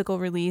that physical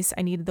release.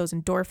 I needed those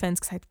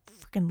endorphins because I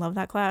freaking love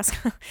that class.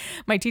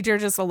 My teacher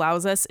just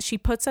allows us. She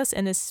puts us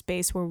in a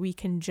space where we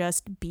can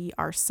just be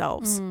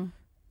ourselves.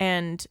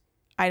 And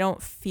I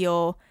don't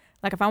feel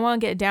Like if I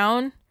want to get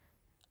down,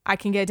 I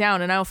can get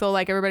down, and I don't feel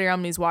like everybody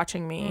around me is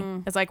watching me.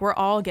 It's like we're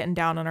all getting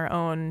down on our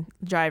own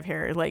drive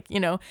here, like, you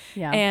know.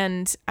 Yeah.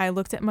 And I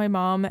looked at my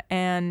mom,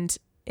 and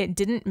it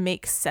didn't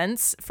make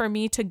sense for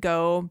me to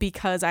go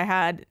because I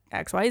had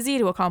XYZ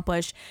to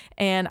accomplish,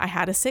 and I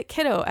had a sick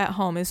kiddo at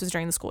home. This was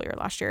during the school year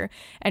last year.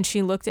 And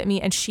she looked at me,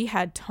 and she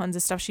had tons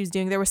of stuff she was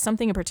doing. There was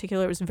something in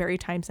particular that was very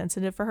time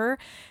sensitive for her.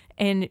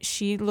 And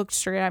she looked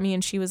straight at me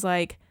and she was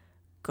like,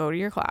 go to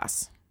your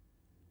class.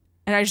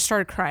 And I just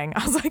started crying.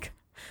 I was like,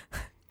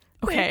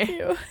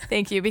 okay,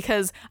 thank you.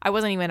 Because I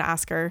wasn't even going to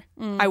ask her.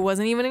 I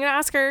wasn't even going to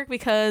ask her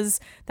because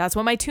that's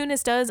what my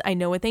Tunis does. I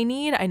know what they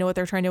need. I know what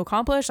they're trying to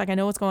accomplish. Like I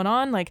know what's going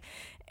on. Like,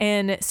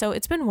 and so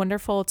it's been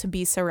wonderful to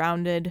be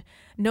surrounded,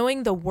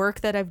 knowing the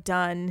work that I've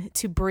done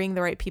to bring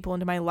the right people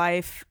into my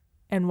life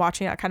and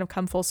watching that kind of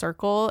come full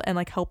circle and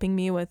like helping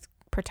me with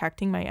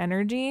protecting my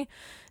energy.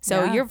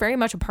 So you're very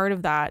much a part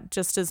of that,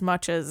 just as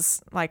much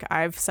as like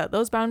I've set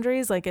those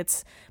boundaries. Like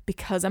it's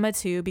because I'm a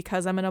 2,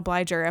 because I'm an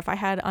obliger. If I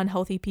had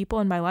unhealthy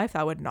people in my life,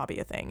 that would not be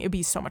a thing. It'd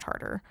be so much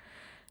harder.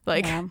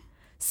 Like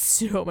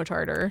so much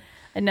harder.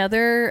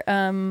 Another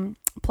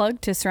plug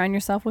to surround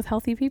yourself with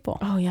healthy people.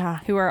 Oh yeah.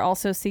 Who are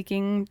also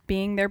seeking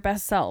being their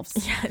best selves.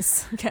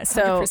 Yes. Yes.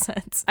 So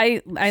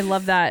 100%. I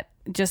love that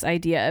just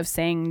idea of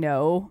saying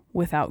no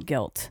without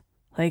guilt.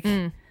 Like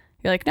you're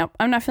like, nope,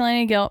 I'm not feeling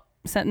any guilt.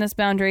 Setting this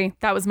boundary.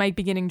 That was my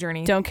beginning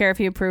journey. Don't care if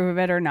you approve of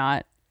it or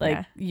not.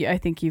 Like I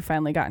think you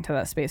finally got into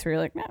that space where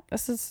you're like, no,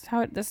 this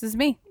is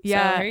me.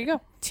 Yeah. So there you go.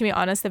 To be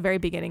honest, the very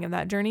beginning of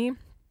that journey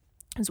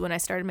is when I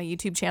started my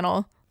YouTube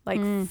channel like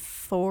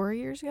 4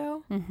 years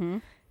ago. Mm-hmm.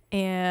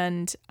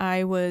 And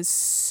I was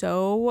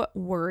so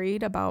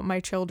worried about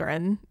my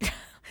children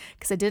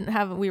because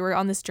we were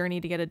on this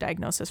journey to get a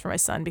diagnosis for my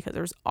son because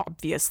there was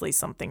obviously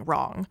something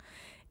wrong.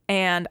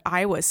 And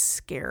I was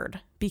scared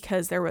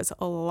because there was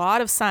a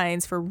lot of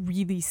signs for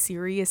really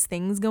serious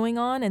things going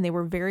on, and they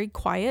were very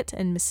quiet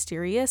and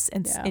mysterious,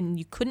 and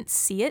you couldn't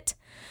see it.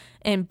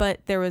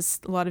 But there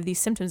was a lot of these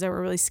symptoms that were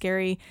really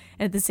scary.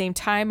 And at the same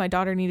time, my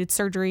daughter needed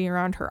surgery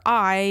around her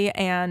eye,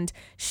 and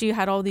she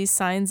had all these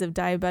signs of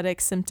diabetic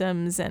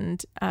symptoms,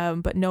 and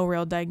but no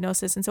real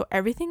diagnosis. And so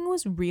everything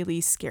was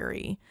really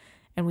scary.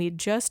 And we had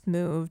just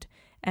moved,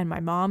 and my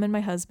mom and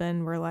my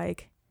husband were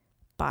like,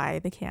 buy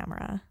the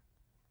camera.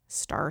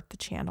 Start the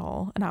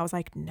channel. And I was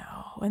like,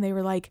 no. And they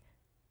were like,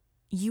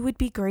 you would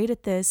be great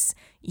at this.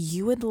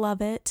 You would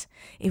love it.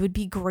 It would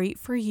be great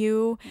for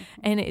you.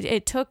 And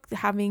it took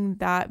having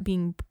that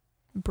being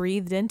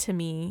breathed into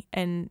me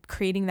and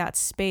creating that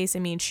space. I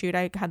mean, shoot,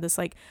 I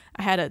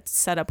had a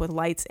setup with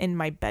lights in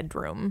my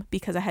bedroom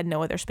because I had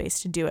no other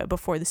space to do it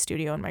before the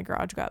studio in my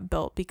garage got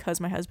built,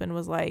 because my husband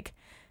was like,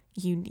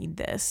 you need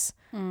this,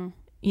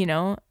 you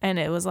know? And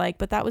it was like,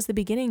 but that was the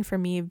beginning for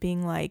me of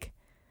being like,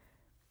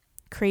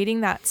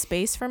 creating that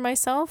space for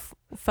myself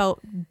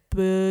felt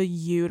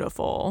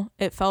beautiful.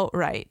 It felt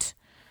right.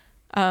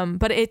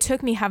 But it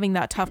took me having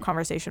that tough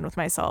conversation with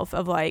myself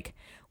of like,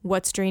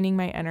 what's draining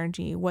my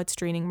energy? What's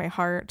draining my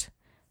heart?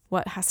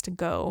 What has to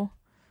go?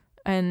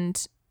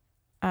 And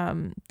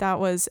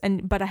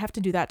but I have to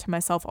do that to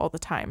myself all the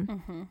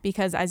time,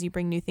 because as you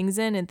bring new things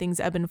in and things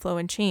ebb and flow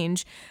and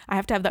change, I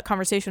have to have that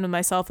conversation with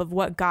myself of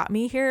what got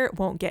me here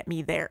won't get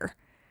me there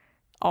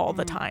all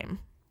the time.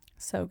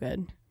 So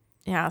good.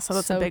 Yeah, so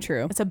that's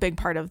true. It's a big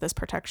part of this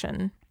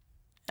protection,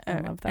 I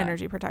love that.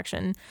 energy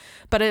protection.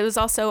 But it was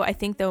also, I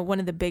think, one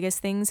of the biggest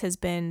things has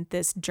been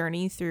this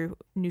journey through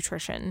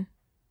nutrition,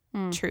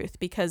 truth,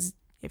 because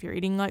if you're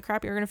eating like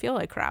crap, you're going to feel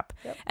like crap.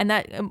 Yep. And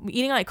that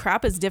eating like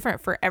crap is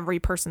different for every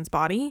person's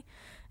body.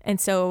 And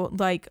so,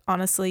 like,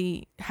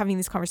 honestly, having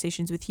these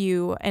conversations with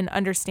you and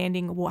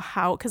understanding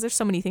how, because there's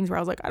so many things where I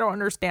was like, I don't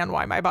understand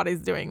why my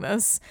body's doing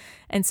this.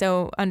 And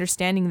so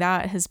understanding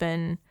that has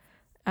been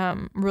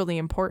really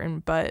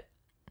important. But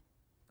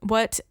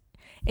what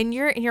in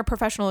your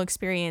professional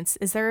experience,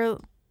 is there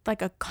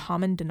like a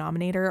common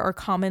denominator or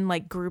common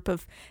like group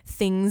of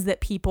things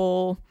that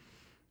people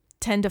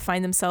tend to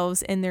find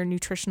themselves in their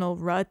nutritional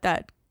rut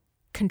that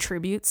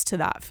contributes to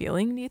that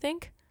feeling, do you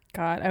think?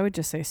 God, I would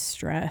just say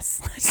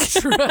stress.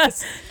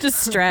 Stress. Just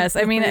stress.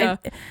 I mean,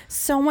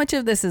 so much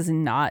of this is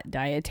not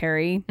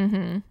dietary.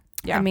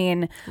 Yeah. I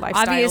mean,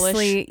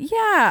 obviously,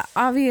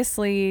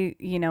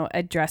 you know,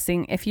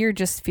 addressing, if you're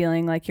just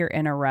feeling like you're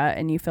in a rut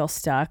and you feel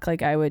stuck,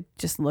 like I would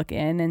just look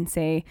in and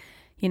say,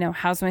 you know,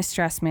 how's my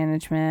stress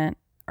management?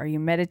 Are you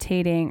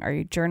meditating? Are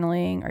you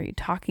journaling? Are you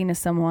talking to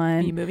someone?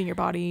 Are you moving your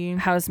body?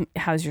 How's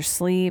your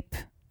sleep?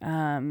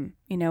 You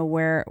know,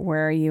 where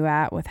are you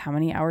at with how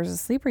many hours of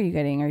sleep are you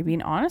getting? Are you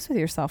being honest with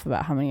yourself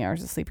about how many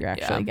hours of sleep you're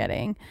actually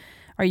getting?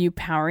 Are you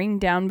powering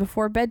down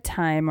before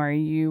bedtime? Are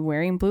you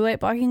wearing blue light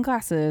blocking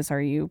glasses?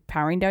 Are you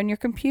powering down your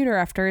computer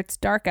after it's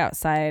dark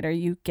outside? Are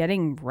you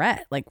getting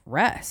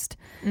rest?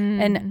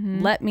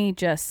 And let me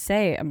just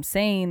say, I'm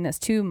saying this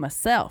to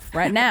myself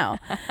right now.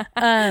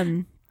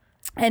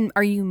 And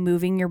are you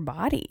moving your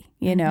body,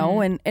 you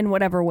know, and in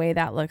whatever way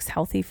that looks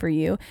healthy for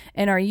you?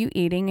 And are you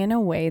eating in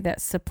a way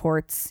that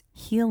supports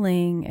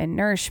healing and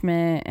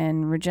nourishment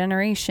and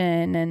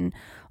regeneration and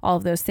all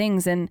of those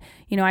things? And,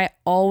 you know, I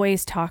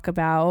always talk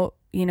about,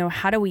 you know,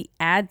 how do we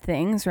add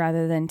things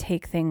rather than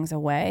take things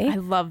away? I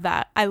love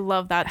that.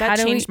 That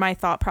changed my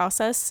thought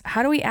process.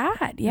 How do we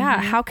add? Yeah.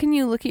 How can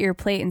you look at your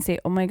plate and say,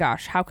 oh my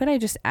gosh, how could I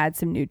just add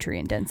some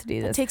nutrient density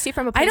to this? It takes you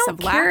from a place of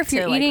lack to I don't care if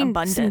you're eating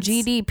abundance. some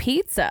GD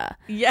pizza.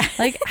 Yeah.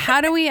 Like,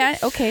 how do we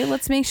add? Okay,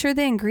 let's make sure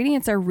the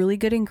ingredients are really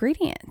good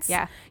ingredients.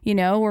 Yeah. You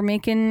know, we're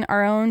making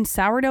our own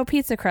sourdough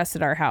pizza crust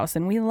at our house,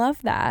 and we love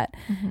that.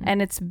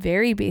 And it's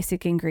very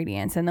basic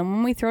ingredients. And then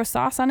when we throw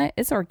sauce on it,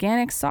 it's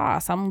organic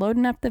sauce. I'm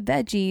loading up the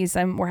veggies.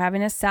 We're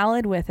having a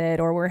salad with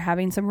it, or we're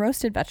having some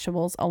roasted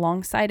vegetables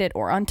alongside it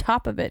or on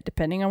top of it,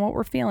 depending on what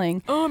we're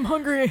feeling. Oh, I'm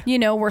hungry. You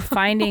know, we're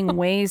finding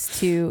ways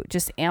to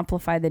just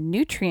amplify the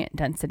nutrient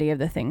density of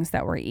the things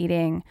that we're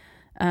eating,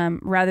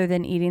 rather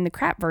than eating the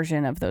crap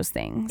version of those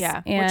things.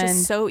 Yeah, and which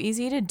is so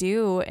easy to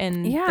do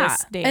in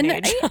this day and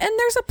age. And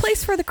there's a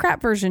place for the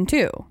crap version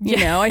too. You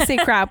know, I say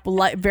crap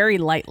very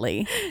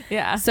lightly.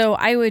 Yeah. So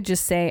I would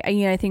just say,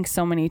 you know, I think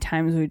so many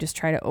times we just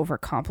try to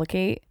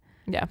overcomplicate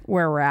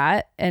where we're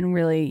at, and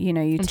really, you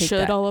know, you and take should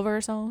that, all over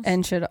ourselves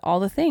and should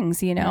all the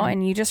things, you know,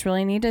 and you just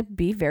really need to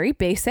be very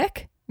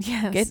basic.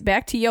 Yes. Get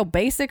back to your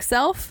basic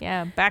self.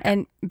 Yeah.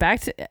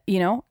 Back to, you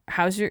know,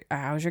 how's your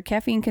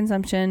caffeine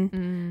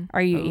consumption?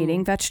 Are you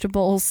eating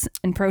vegetables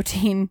and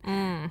protein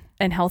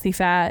and healthy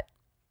fat?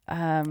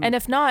 And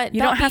if not,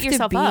 you don't have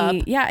yourself to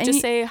be, up. and just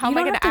say, how am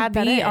I going to add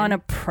that in? You don't have to be on a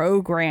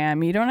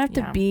program. You don't have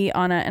to be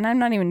on and I'm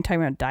not even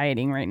talking about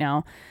dieting right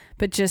now,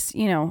 but just,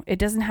 you know, it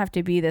doesn't have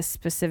to be this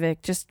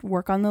specific. Just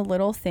work on the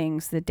little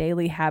things, the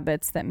daily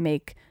habits that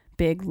make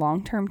big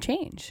long-term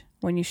change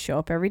when you show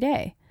up every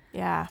day.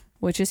 Yeah.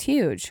 Which is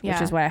huge, which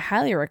is why I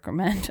highly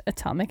recommend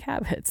Atomic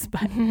Habits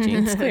by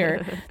James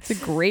Clear. It's a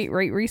great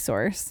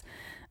resource.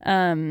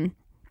 You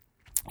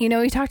know,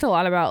 we talked a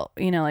lot about,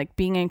 you know, like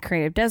being in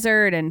creative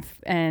desert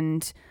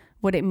and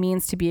what it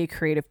means to be a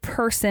creative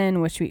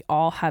person, which we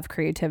all have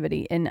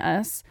creativity in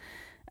us.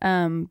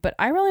 But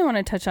I really want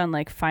to touch on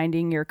like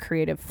finding your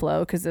creative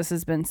flow, because this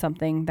has been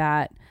something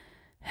that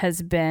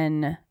has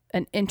been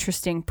an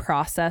interesting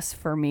process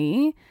for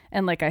me.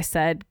 And like I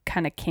said,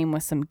 kind of came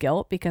with some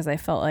guilt, because I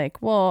felt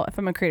like, well, if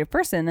I'm a creative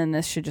person, then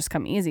this should just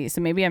come easy.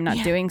 So maybe I'm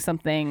not doing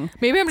something.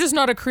 Maybe I'm just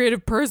not a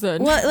creative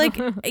person. Well, like,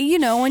 you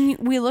know, when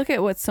we look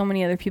at what so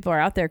many other people are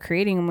out there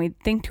creating, and we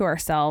think to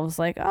ourselves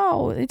like,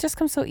 oh, it just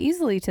comes so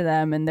easily to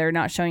them, and they're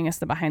not showing us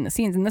the behind the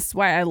scenes. And this is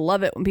why I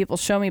love it when people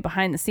show me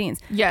behind the scenes.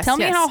 Yes. Tell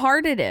me how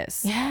hard it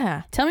is.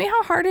 Yeah. Tell me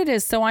how hard it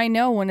is, so I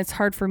know when it's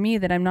hard for me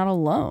that I'm not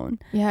alone.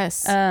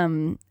 Yes.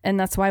 And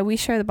that's why we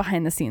share the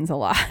behind the scenes a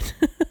lot.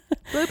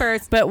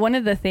 Bloopers. But one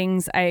of the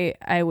things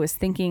I was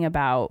thinking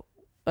about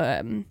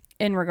in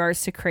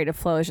regards to creative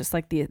flow is just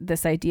like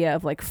this idea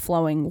of like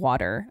flowing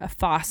water, a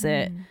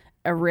faucet,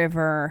 a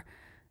river.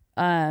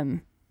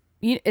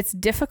 It's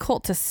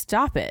difficult to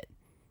stop it.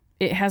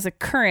 It has a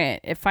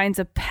current, it finds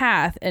a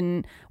path,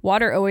 and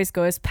water always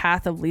goes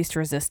path of least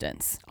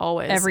resistance.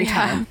 Always. Every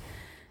time.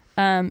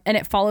 And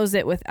it follows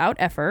it without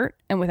effort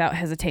and without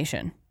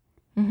hesitation.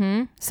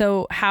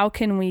 So how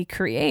can we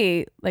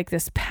create like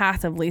this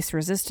path of least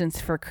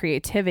resistance for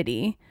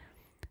creativity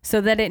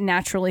so that it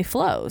naturally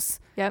flows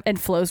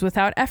and flows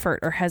without effort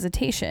or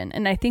hesitation?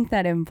 And I think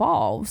that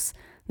involves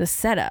the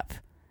setup,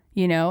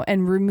 you know,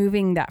 and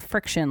removing that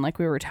friction like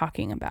we were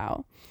talking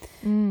about.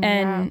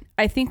 And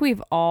I think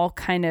we've all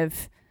kind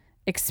of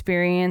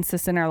experienced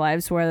this in our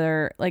lives,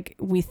 whether like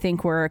we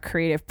think we're a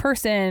creative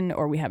person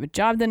or we have a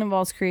job that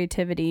involves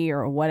creativity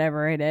or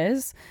whatever it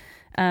is.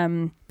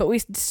 But we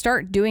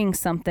start doing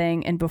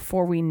something, and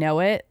before we know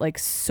it, like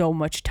so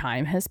much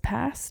time has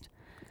passed.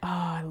 Oh,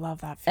 I love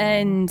that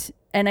feeling.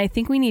 And I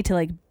think we need to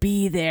like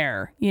be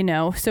there, you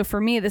know? So for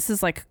me, this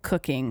is like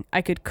cooking.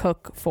 I could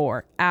cook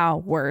for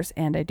hours,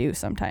 and I do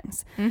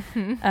sometimes.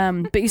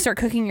 But you start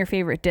cooking your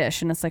favorite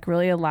dish, and it's like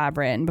really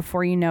elaborate. And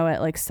before you know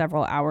it, like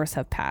several hours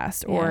have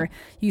passed. Or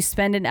you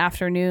spend an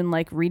afternoon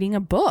like reading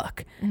a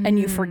book, and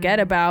you forget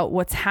about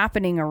what's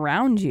happening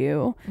around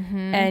you.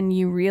 And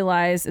you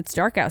realize it's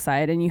dark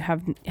outside, and you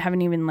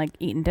haven't even like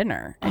eaten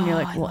dinner. And you're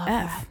like, well,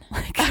 F.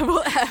 Like,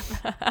 well,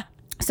 F.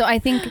 So I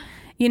think,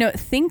 you know,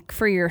 think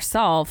for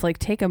yourself, like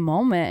take a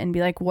moment and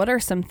be like, what are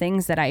some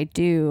things that I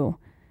do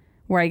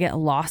where I get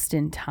lost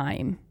in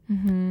time?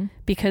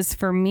 Because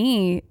for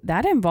me,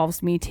 that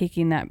involves me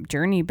taking that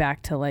journey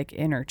back to like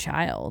inner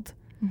child,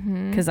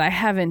 because I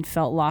haven't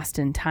felt lost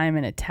in time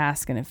in a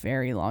task in a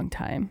very long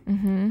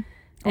time.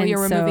 Well,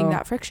 you're removing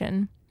that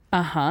friction.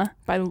 By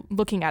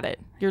looking at it.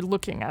 You're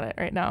looking at it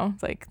right now.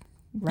 It's like,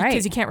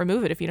 because you can't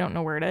remove it if you don't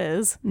know where it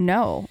is.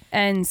 No.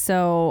 And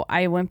so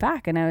I went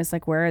back and I was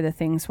like, where are the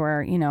things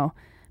where, you know,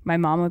 my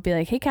mom would be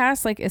like, hey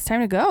Cass, like it's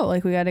time to go.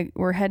 Like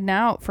we're heading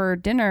out for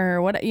dinner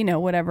or what,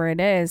 whatever it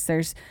is.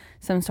 There's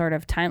some sort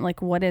of time.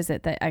 Like what is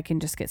it that I can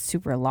just get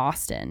super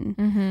lost in?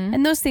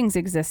 And those things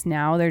exist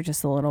now. They're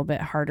just a little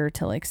bit harder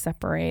to like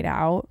separate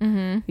out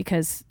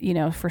because,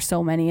 for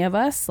so many of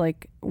us,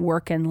 like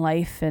work and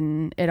life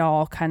and it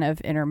all kind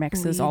of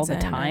intermixes Leads all the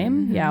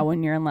time. in. Yeah.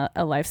 When you're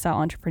a lifestyle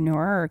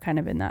entrepreneur or kind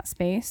of in that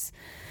space.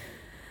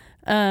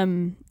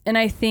 And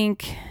I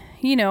think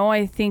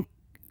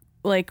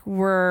like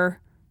we're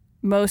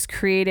most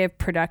creative,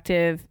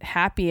 productive,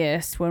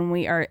 happiest when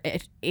we are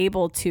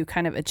able to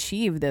kind of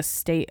achieve this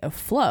state of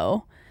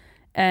flow.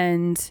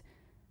 And,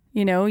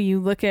 you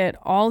look at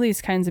all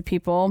these kinds of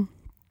people.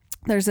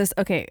 There's there's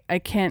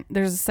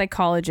a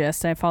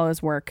psychologist, and I follow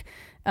his work.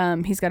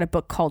 He's got a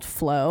book called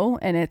Flow,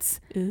 and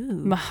it's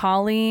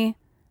Mihaly.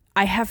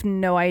 I have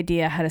no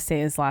idea how to say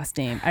his last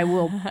name. I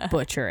will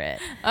butcher it.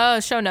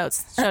 Oh, show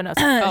notes. Show notes,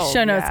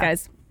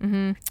 guys.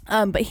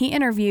 But he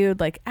interviewed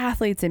like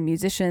athletes and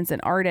musicians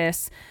and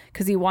artists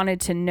because he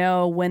wanted to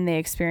know when they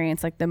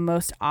experience like the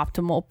most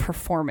optimal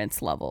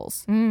performance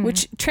levels,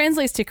 which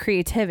translates to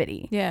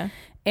creativity. Yeah.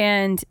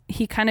 And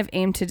he kind of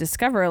aimed to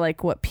discover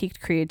like what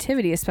peaked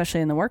creativity,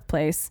 especially in the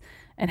workplace,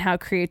 and how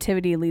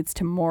creativity leads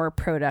to more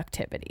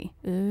productivity.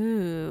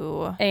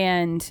 Ooh.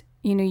 And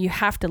you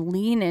have to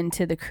lean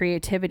into the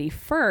creativity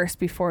first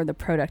before the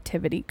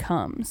productivity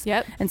comes.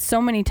 Yep. And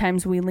so many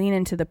times we lean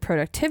into the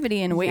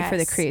productivity and wait for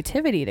the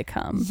creativity to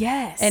come.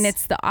 Yes. And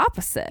it's the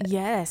opposite.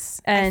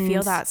 Yes. And I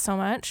feel that so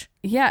much.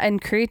 Yeah.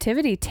 And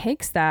creativity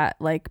takes that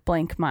like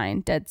blank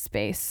mind, dead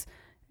space,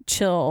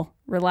 chill,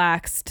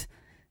 relaxed,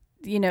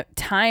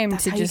 time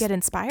That's to how just you get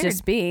inspired.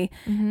 Just be.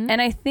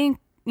 And I think,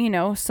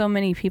 so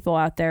many people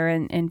out there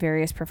in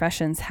various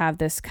professions have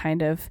this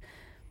kind of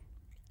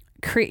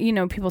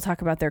people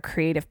talk about their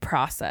creative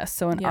process.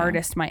 So an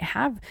artist might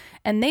have,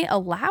 and they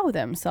allow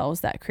themselves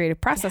that creative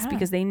process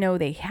because they know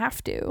they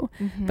have to.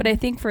 But I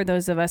think for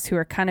those of us who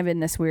are kind of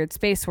in this weird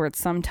space where it's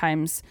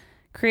sometimes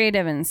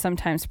creative and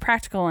sometimes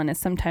practical and it's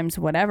sometimes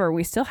whatever,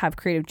 we still have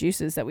creative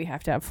juices that we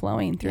have to have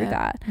flowing through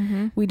that.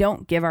 We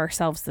don't give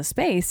ourselves the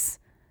space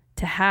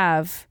to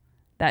have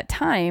that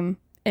time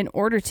in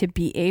order to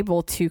be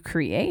able to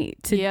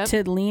create,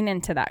 to lean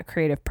into that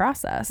creative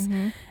process.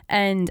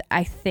 And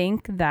I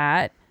think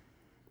that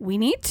we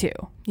need to.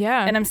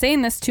 Yeah. And I'm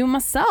saying this to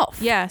myself.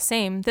 Yeah,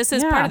 same. This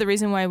is part of the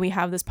reason why we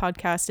have this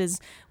podcast is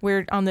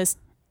we're on this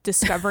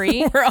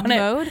discovery we're on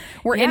mode.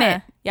 We're in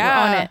it. Yeah.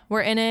 We're on it.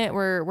 We're in it.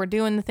 We're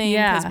doing the thing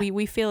because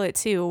we feel it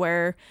too,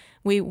 where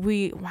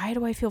we why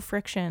do I feel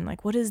friction?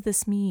 Like, what does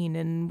this mean?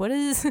 And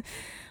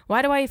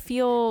why do I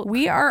feel...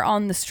 We are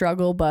on the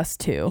struggle bus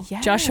too.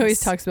 Yes. Josh always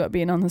talks about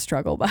being on the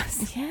struggle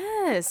bus.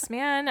 Yes,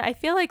 man. I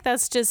feel like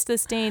that's just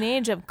this day and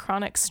age of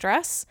chronic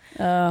stress,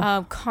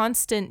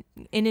 constant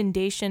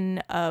inundation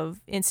of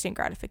instant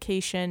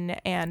gratification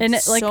and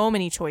so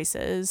many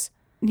choices.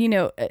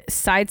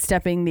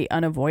 Sidestepping the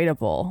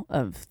unavoidable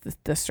of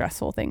the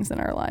stressful things in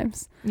our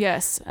lives.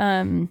 Yes.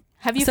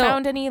 Have you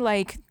found any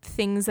like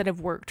things that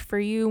have worked for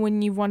you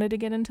when you wanted to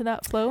get into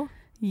that flow?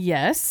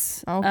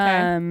 Yes.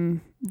 Okay.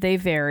 They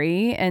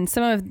vary. And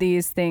some of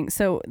these things,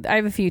 so I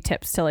have a few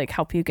tips to like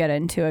help you get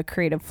into a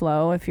creative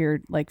flow if you're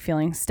like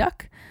feeling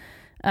stuck.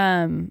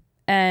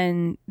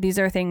 And these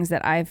are things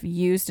that I've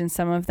used, and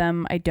some of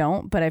them I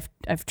don't, but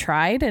I've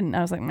tried, and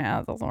I was like, nah,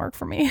 that doesn't work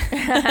for me.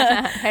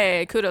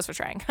 Hey, kudos for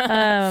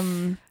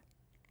trying.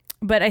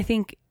 But I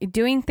think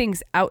doing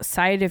things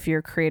outside of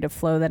your creative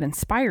flow that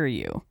inspire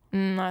you.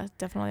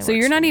 Definitely. So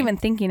you're not even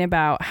thinking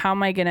about how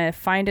am I going to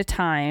find a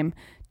time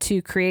to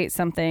create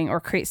something or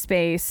create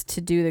space to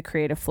do the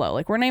creative flow.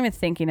 Like we're not even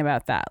thinking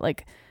about that.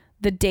 Like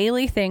the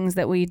daily things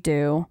that we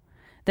do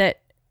that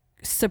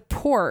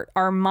support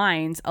our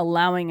minds,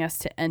 allowing us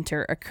to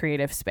enter a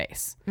creative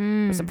space.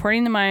 We're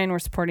supporting the mind. We're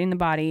supporting the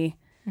body.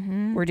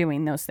 We're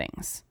doing those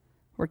things.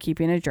 We're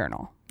keeping a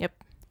journal. Yep.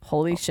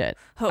 Holy shit.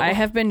 I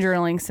have been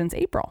journaling since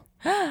April.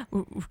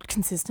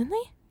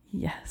 Consistently?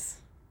 Yes.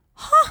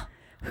 Huh.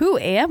 Who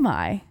am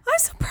I? I'm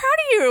so proud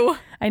of you.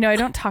 I know I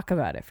don't talk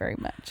about it very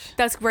much.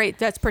 That's great.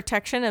 That's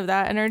protection of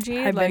that energy.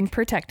 I've been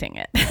protecting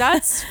it.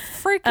 That's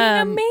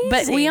freaking amazing.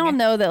 But we all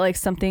know that like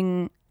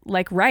something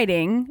like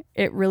writing,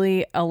 it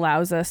really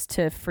allows us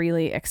to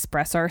freely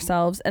express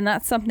ourselves. And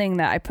that's something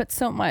that I put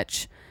so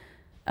much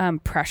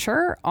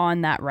pressure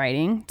on that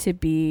writing to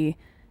be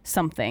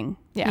something,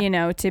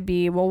 to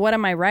be, well, what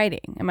am I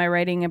writing? Am I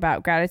writing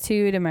about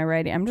gratitude? I'm just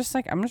writing. I'm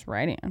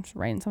just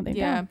writing something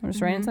down. I'm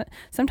just writing something.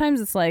 Sometimes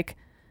it's like,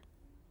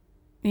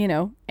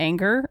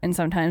 anger, and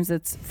sometimes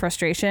it's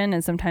frustration,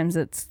 and sometimes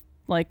it's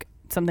like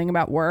something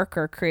about work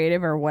or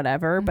creative or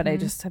whatever, but I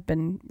just have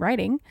been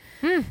writing.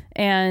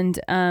 And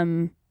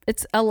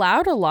it's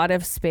allowed a lot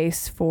of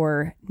space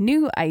for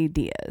new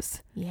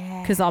ideas.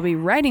 Yeah. Because I'll be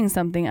writing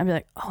something, I'll be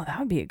like, oh, that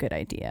would be a good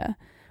idea.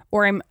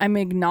 Or I'm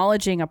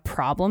acknowledging a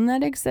problem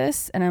that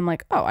exists, and I'm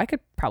like, oh, I could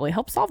probably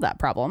help solve that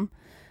problem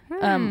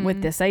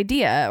with this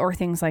idea or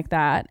things like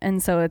that.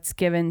 And so it's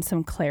given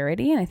some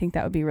clarity, and I think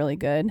that would be really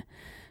good.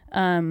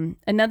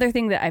 Another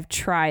thing that I've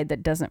tried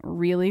that doesn't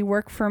really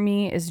work for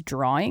me is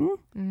drawing,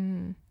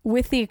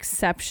 with the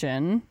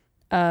exception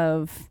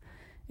of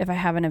if I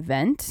have an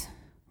event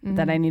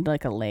that I need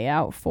like a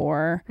layout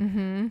for,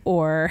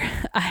 or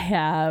I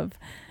have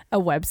a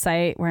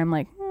website where I'm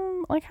like,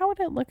 how would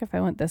it look if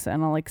I went this,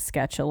 and I'll like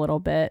sketch a little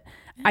bit.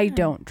 I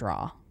don't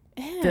draw.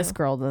 Ew. This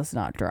girl does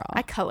not draw.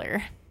 I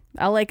color.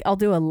 I'll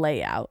do a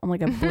layout. I'm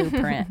like a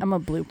blueprint. I'm a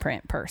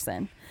blueprint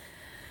person.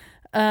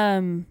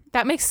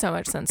 That makes so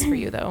much sense for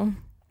you though.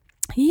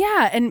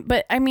 Yeah.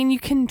 But I mean, you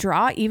can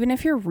draw even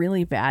if you're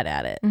really bad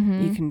at it,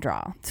 you can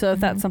draw. So if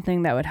that's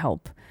something that would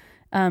help,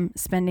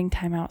 spending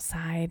time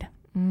outside,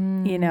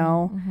 you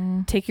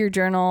know, take your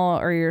journal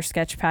or your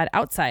sketch pad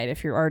outside.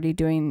 If you're already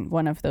doing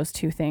one of those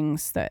two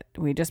things that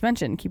we just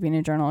mentioned, keeping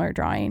a journal or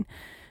drawing,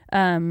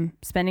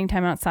 spending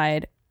time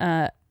outside,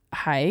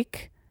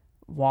 hike,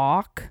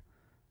 walk,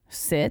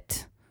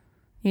 sit.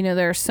 You know,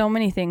 there are so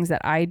many things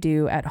that I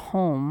do at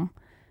home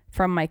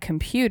from my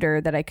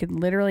computer that I could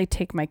literally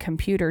take my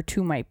computer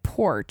to my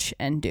porch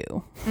and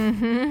do.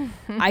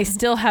 I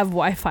still have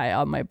Wi-Fi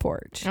on my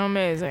porch.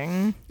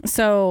 Amazing.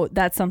 So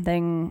that's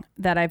something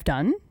that I've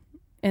done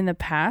in the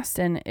past,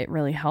 and it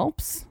really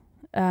helps.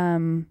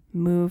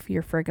 Move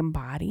your friggin'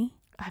 body.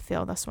 I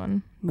feel this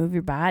one. Move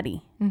your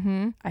body.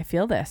 I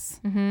feel this.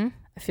 I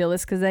feel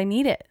this because I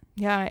need it.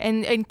 Yeah,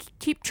 and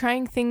keep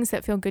trying things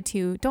that feel good to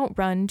you. Don't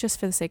run just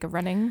for the sake of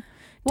running.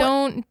 Well,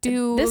 don't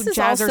do this is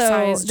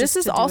jazzercise. This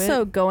is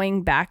also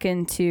going back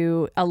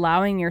into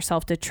allowing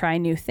yourself to try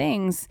new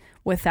things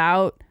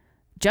without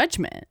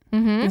judgment,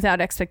 without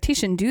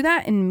expectation. Do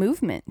that in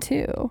movement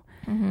too.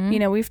 You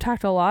know, we've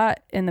talked a lot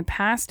in the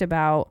past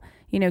about,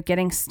 you know,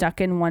 getting stuck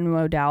in one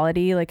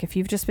modality. Like if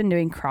you've just been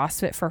doing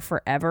CrossFit for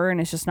forever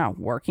and it's just not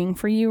working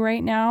for you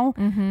right now,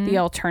 the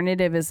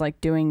alternative is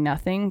like doing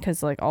nothing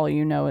because like all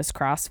you know is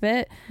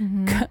CrossFit.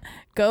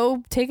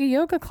 Go take a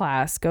yoga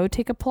class. Go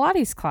take a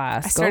Pilates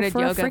class. I started go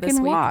for yoga a this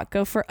freaking week. walk.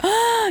 Go for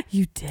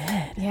you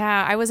did.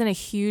 Yeah, I was in a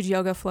huge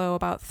yoga flow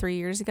about 3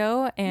 years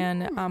ago,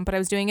 and but I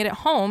was doing it at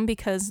home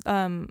because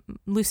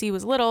Lucy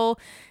was little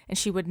and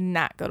she would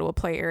not go to a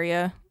play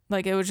area.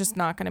 Like it was just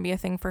not going to be a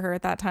thing for her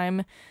at that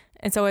time.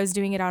 And so I was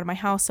doing it out of my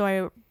house. So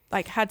I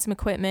like had some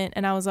equipment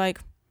and I was like,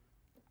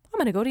 I'm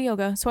going to go to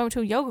yoga. So I went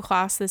to a yoga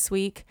class this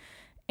week,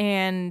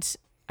 and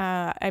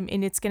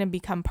it's going to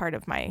become part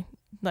of my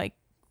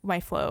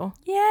flow.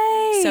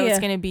 Yay. So it's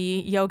going to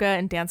be yoga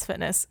and dance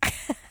fitness.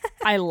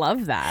 I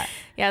love that.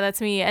 Yeah,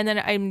 that's me. And then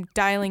I'm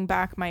dialing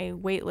back my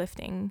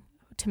weightlifting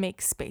to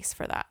make space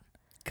for that.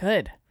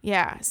 Good.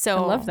 Yeah. So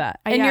I love that.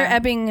 And you're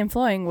ebbing and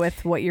flowing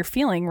with what you're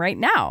feeling right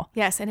now.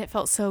 Yes. And it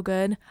felt so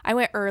good. I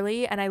went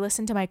early and I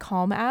listened to my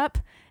Calm app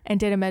and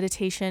did a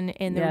meditation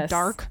in the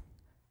dark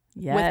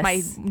with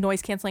my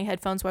noise canceling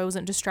headphones so I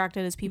wasn't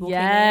distracted as people came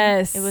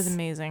in. It was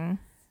amazing.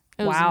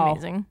 It was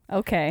amazing.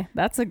 Okay.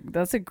 That's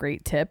a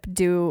great tip.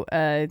 Do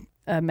a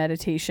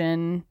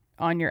meditation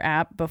on your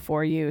app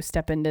before you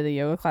step into the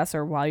yoga class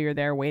or while you're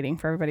there waiting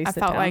for everybody to sit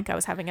down. I felt like I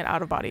was having an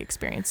out of body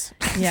experience.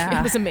 Yeah.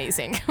 It was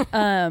amazing.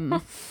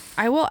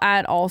 I will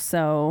add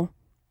also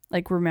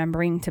like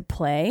remembering to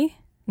play.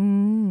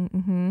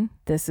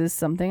 This is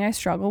something I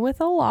struggle with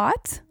a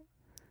lot.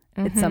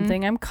 It's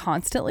something I'm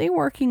constantly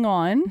working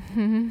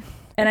on.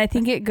 And I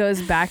think it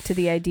goes back to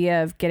the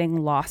idea of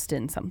getting lost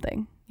in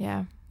something.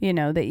 Yeah. You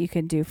know, that you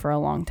could do for a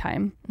long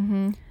time.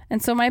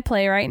 And so my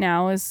play right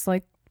now is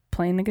like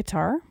playing the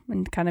guitar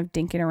and kind of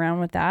dinking around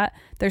with that.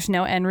 There's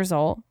no end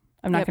result.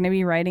 I'm not going to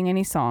be writing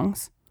any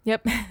songs.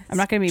 Yep. I'm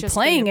not going to be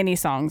playing any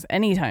songs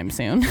anytime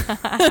soon.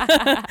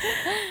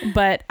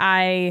 But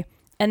and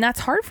that's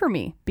hard for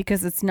me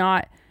because it's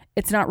not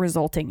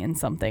resulting in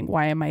something.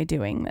 Why am I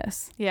doing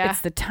this? Yeah.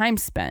 It's the time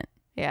spent.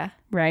 Yeah.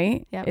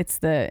 Right? Yep. It's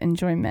the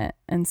enjoyment.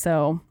 And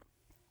so,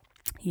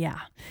 yeah.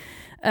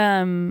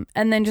 And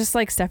then just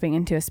like stepping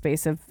into a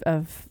space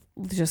of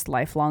just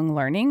lifelong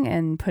learning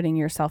and putting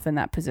yourself in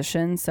that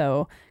position.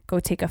 So go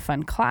take a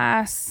fun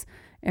class,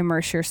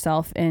 immerse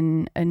yourself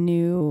in a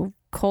new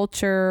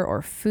culture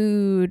or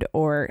food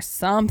or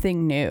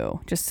something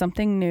new, just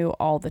something new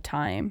all the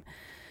time.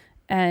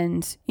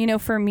 And, you know,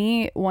 for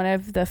me, one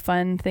of the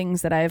fun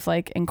things that I've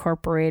like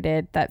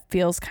incorporated that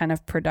feels kind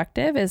of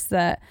productive is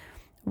that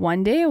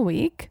one day a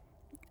week,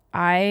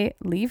 I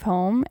leave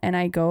home and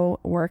I go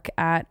work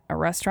at a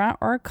restaurant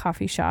or a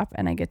coffee shop,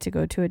 and I get to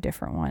go to a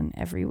different one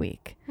every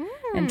week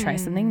and try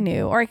something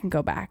new, or I can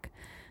go back.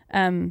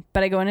 But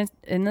I go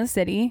in the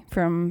city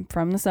from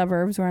the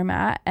suburbs where I'm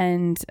at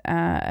and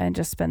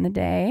just spend the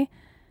day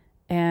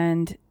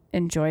and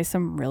enjoy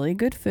some really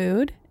good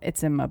food.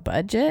 It's in my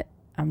budget.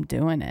 I'm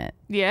doing it.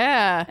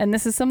 Yeah. And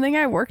this is something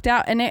I worked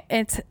out, and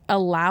it's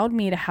allowed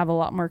me to have a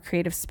lot more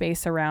creative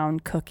space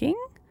around cooking.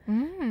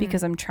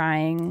 Because I'm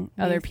trying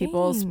other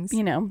people's,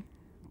 you know,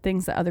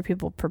 things that other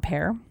people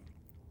prepare.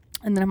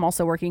 And then I'm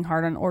also working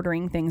hard on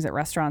ordering things at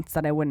restaurants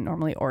that I wouldn't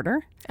normally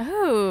order.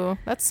 Oh,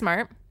 that's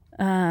smart.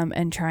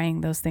 And trying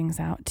those things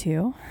out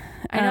too.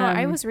 I know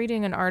I was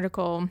reading an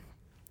article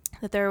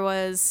that there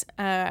was,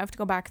 I have to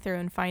go back through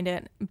and find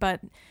it,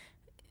 but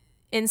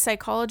in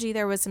psychology,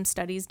 there was some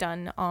studies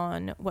done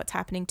on what's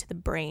happening to the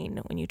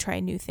brain when you try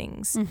new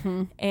things.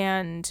 Mm-hmm.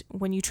 And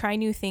when you try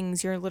new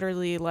things, you're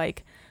literally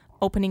like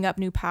opening up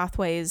new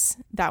pathways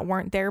that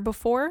weren't there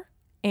before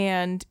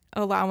and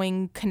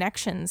allowing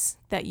connections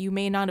that you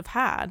may not have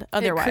had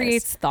otherwise. It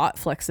creates thought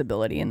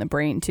flexibility in the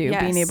brain too,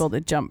 Yes. being able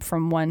to jump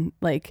from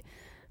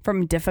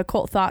from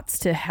difficult thoughts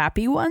to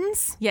happy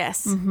ones.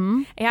 Yes.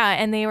 Mm-hmm. Yeah.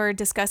 And they were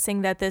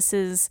discussing that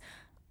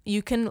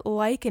you can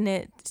liken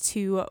it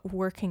to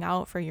working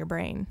out for your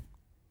brain,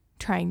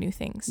 trying new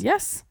things.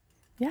 Yes.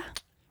 Yeah.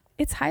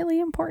 It's highly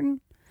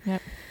important.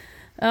 Yep.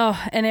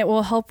 Oh, and it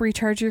will help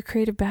recharge your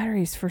creative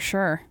batteries for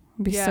sure.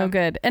 It'd be so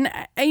good. And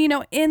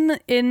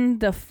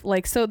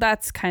so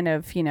that's kind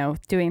of,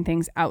 doing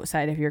things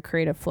outside of your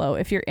creative flow.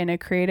 If you're in a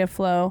creative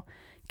flow,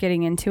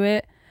 getting into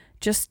it,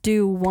 just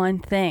do one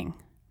thing.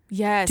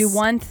 Yes. Do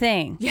one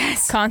thing.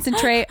 Yes.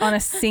 Concentrate on a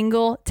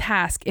single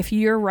task. If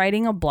you're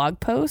writing a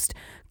blog post,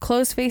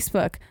 close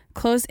Facebook,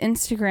 close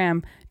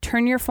Instagram,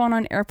 turn your phone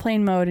on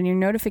airplane mode and your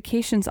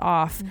notifications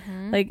off.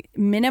 Mm-hmm. Like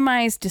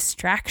minimize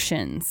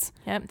distractions.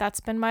 Yep. That's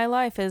been my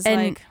life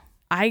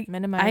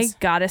minimize. I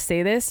gotta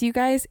say this, you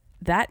guys,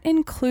 that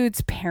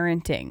includes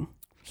parenting.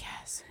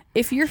 Yes.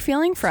 If you're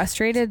feeling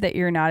frustrated that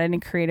you're not in a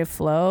creative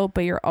flow,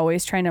 but you're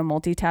always trying to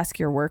multitask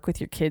your work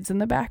with your kids in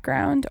the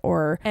background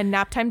and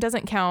nap time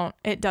doesn't count.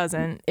 It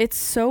doesn't. It's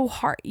so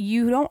hard.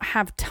 You don't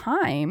have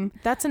time.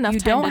 That's enough you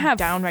time don't to have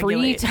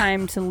down-regulate. free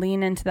time to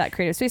lean into that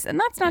creative space. And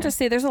that's not to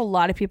say there's a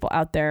lot of people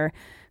out there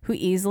who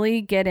easily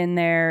get in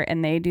there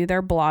and they do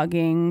their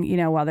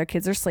blogging, while their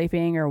kids are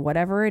sleeping or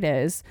whatever it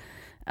is.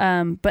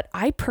 But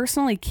I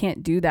personally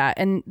can't do that.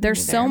 And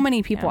there's so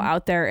many people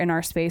out there in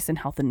our space in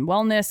health and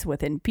wellness,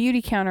 within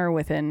Beauty Counter,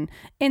 within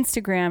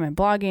Instagram and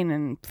blogging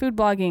and food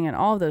blogging and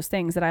all of those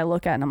things that I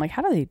look at and I'm like,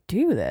 how do they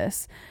do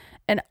this?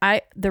 And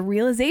the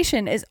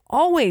realization is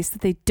always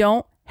that they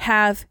don't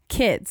have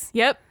kids.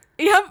 Yep.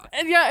 Yeah.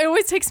 It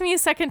always takes me a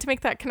second to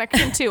make that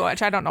connection too,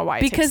 which I don't know why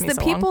it because takes me the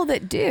so people long.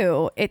 that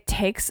do, it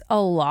takes a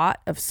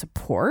lot of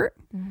support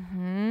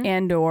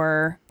and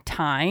or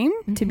time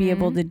to be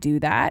able to do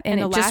that, and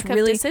a it just lack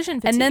really of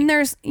decision fatigue. and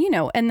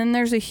then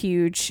there's a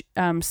huge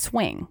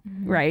swing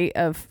right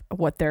of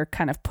what they're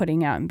kind of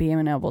putting out and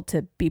being able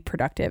to be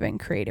productive and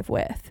creative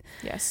with.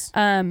 Yes.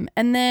 And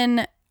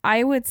then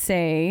I would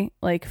say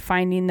like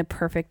finding the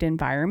perfect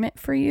environment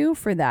for you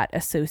for that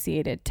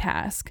associated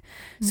task.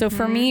 So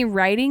for me,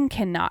 writing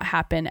cannot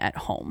happen at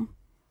home.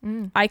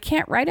 I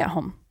can't write at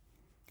home.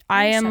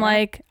 I am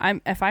like,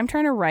 if I'm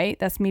trying to write,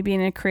 that's me being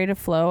in a creative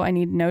flow. I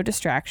need no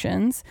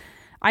distractions.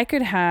 I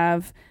could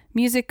have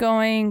music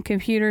going,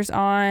 computers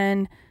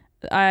on,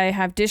 I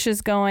have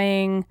dishes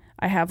going,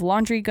 I have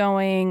laundry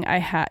going, I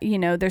have,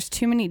 there's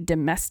too many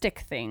domestic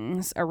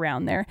things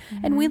around there.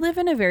 And we live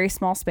in a very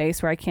small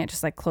space where I can't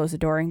just like close the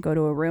door and go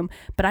to a room.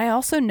 But I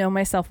also know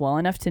myself well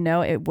enough to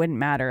know it wouldn't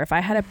matter. If I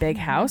had a big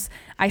house,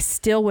 I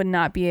still would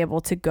not be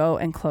able to go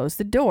and close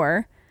the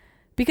door.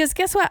 Because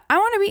guess what? I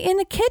want to be in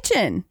the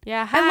kitchen.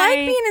 Yeah. I like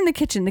being in the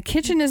kitchen. The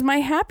kitchen is my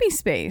happy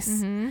space.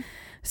 Mm-hmm.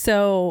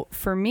 So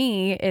for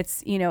me,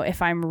 it's,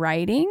 if I'm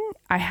writing,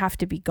 I have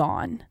to be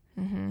gone.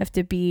 I have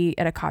to be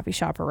at a coffee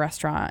shop or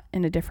restaurant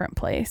in a different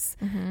place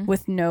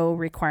with no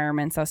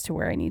requirements as to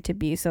where I need to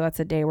be. So that's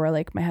a day where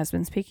like my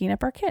husband's picking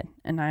up our kid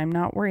and I'm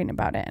not worrying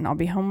about it. And I'll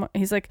be home.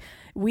 He's like,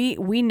 we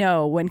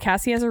know when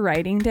Cassie has a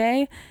writing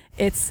day,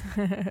 it's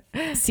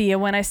see you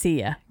when I see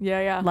you.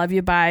 Yeah. Love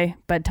you. Bye.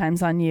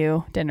 Bedtime's on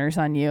you. Dinner's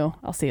on you.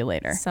 I'll see you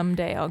later.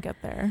 Someday I'll get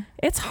there.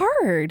 It's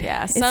hard.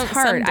 Yeah. It's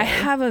hard. Someday. I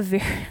have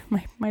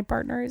my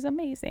partner is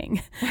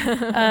amazing.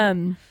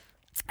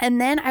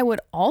 And then I would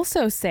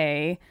also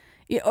say,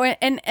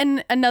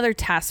 and another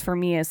task for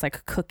me is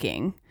like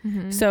cooking.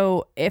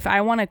 So if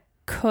I want to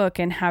cook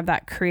and have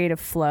that creative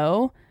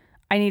flow,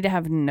 I need to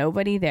have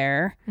nobody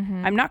there.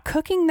 I'm not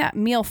cooking that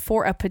meal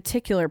for a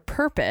particular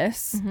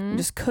purpose. I'm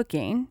just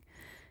cooking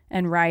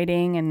and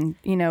writing and,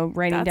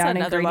 writing down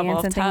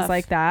ingredients and things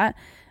like that.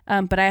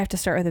 But I have to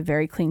start with a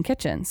very clean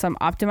kitchen. So I'm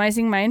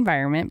optimizing my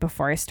environment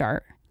before I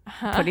start,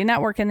 putting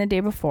that work in the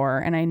day before.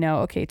 And I know,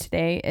 okay,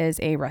 today is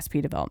a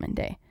recipe development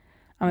day.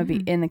 I'm going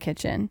to be in the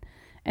kitchen.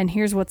 And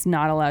here's what's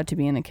not allowed to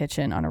be in the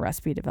kitchen on a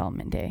recipe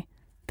development day.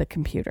 The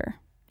computer.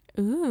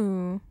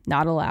 Ooh.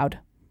 Not allowed.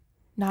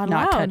 Not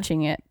allowed. Not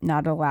touching it.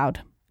 Not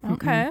allowed.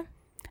 Okay.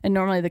 And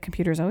normally the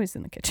computer's always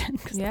in the kitchen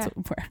because that's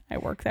where I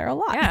work there a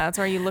lot. Yeah, that's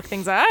where you look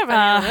things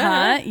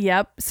up.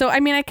 Yep. So, I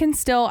mean, I can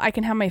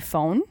have my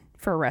phone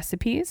for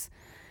recipes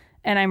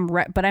and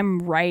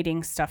I'm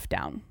writing stuff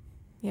down.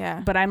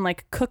 Yeah. But I'm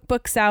like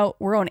cookbooks out.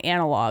 We're on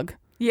analog.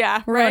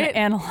 Yeah, we're on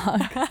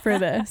analog for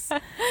this.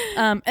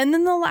 And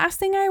then the last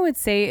thing I would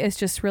say is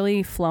just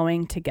really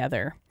flowing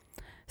together.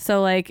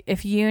 So like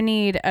if you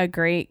need a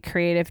great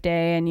creative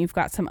day and you've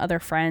got some other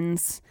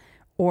friends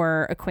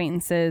or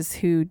acquaintances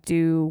who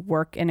do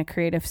work in a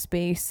creative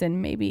space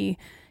and maybe,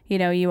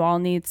 you all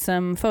need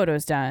some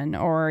photos done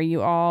or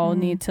you all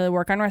need to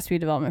work on recipe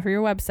development for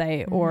your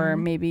website or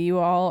maybe you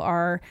all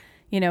are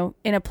in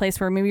a place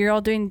where maybe you're all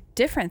doing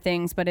different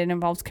things, but it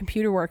involves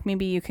computer work.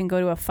 Maybe you can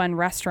go to a fun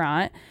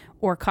restaurant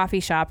or coffee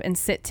shop and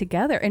sit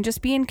together and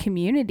just be in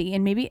community.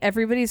 And maybe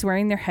everybody's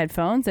wearing their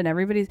headphones and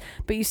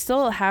but you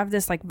still have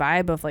this like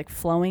vibe of like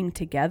flowing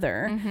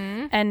together.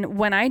 Mm-hmm. And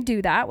when I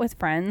do that with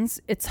friends,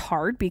 it's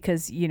hard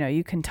because, you know,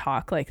 you can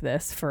talk like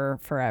this for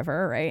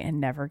forever, right? And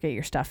never get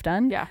your stuff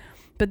done. Yeah.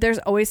 But there's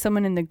always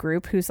someone in the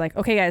group who's like,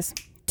 okay, guys,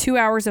 2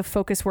 hours of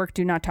focus work,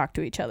 do not talk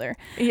to each other.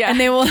 Yeah. And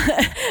they will, and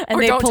or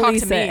they don't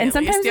police talk to me, it. And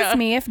sometimes least, it's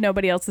me if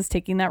nobody else is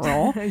taking that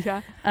role.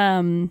 Yeah.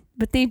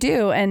 But they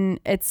do. And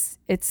it's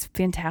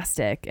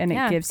fantastic. And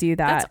it gives you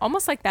that. That's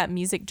almost like that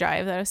music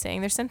drive that I was saying.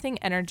 There's something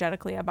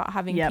energetically about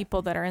having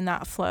people that are in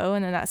that flow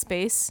and in that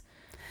space.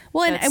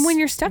 Well, and when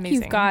you're stuck,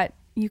 amazing.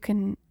 you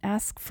can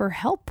ask for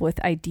help with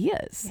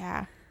ideas.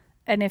 Yeah.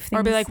 And if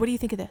or be like, what do you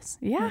think of this?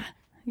 Yeah.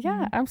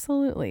 Yeah,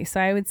 absolutely. So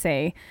I would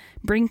say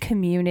bring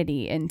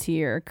community into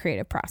your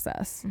creative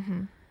process,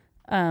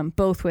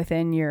 both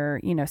within your,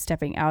 you know,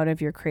 stepping out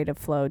of your creative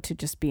flow to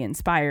just be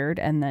inspired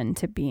and then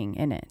to being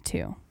in it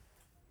too.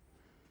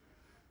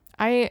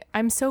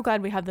 I'm so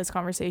glad we had this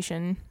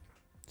conversation.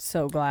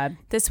 So glad.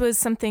 This was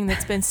something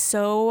that's been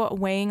so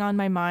weighing on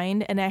my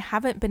mind, and I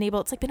haven't been able,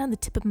 it's like been on the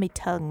tip of my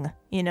tongue,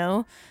 you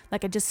know,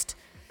 like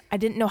I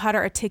didn't know how to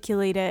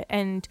articulate it.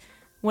 And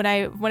when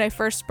I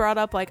first brought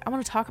up, like, I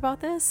want to talk about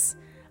this,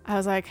 I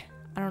was like,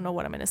 I don't know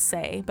what I'm going to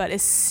say. But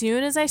as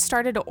soon as I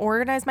started to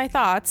organize my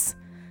thoughts,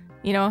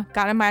 you know,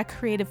 got in my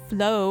creative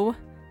flow,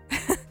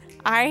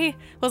 I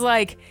was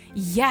like,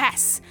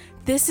 yes,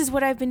 this is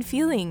what I've been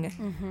feeling.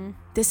 Mm-hmm.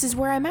 This is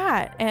where I'm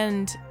at.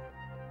 And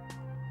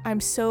I'm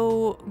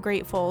so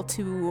grateful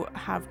to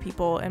have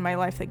people in my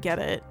life that get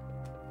it.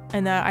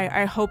 And that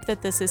I hope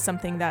that this is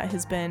something that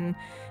has been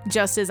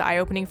just as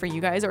eye-opening for you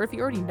guys. Or if you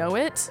already know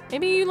it,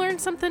 maybe you learned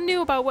something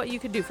new about what you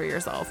could do for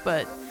yourself.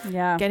 But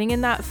getting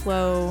in that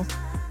flow,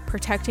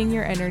 protecting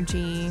your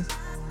energy,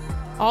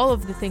 all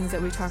of the things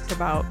that we talked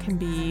about can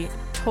be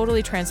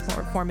totally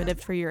transformative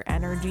for your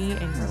energy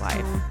in your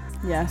life.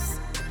 Yes.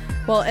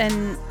 Well,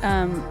 and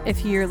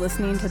if you're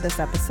listening to this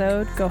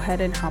episode, go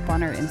ahead and hop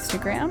on our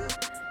Instagram.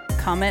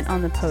 Comment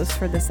on the post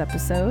for this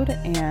episode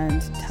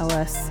and tell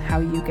us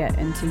how you get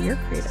into your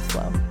creative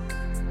flow.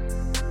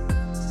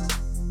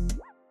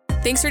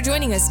 Thanks for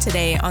joining us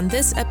today on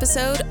this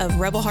episode of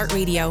Rebel Heart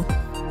Radio.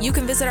 You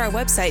can visit our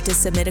website to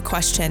submit a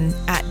question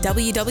at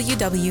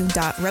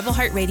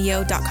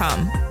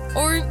www.rebelheartradio.com,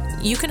 or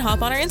you can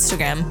hop on our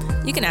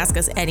Instagram. You can ask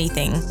us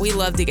anything. We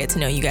love to get to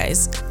know you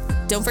guys.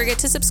 Don't forget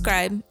to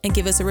subscribe and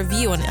give us a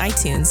review on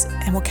iTunes,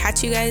 and we'll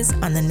catch you guys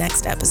on the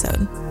next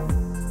episode.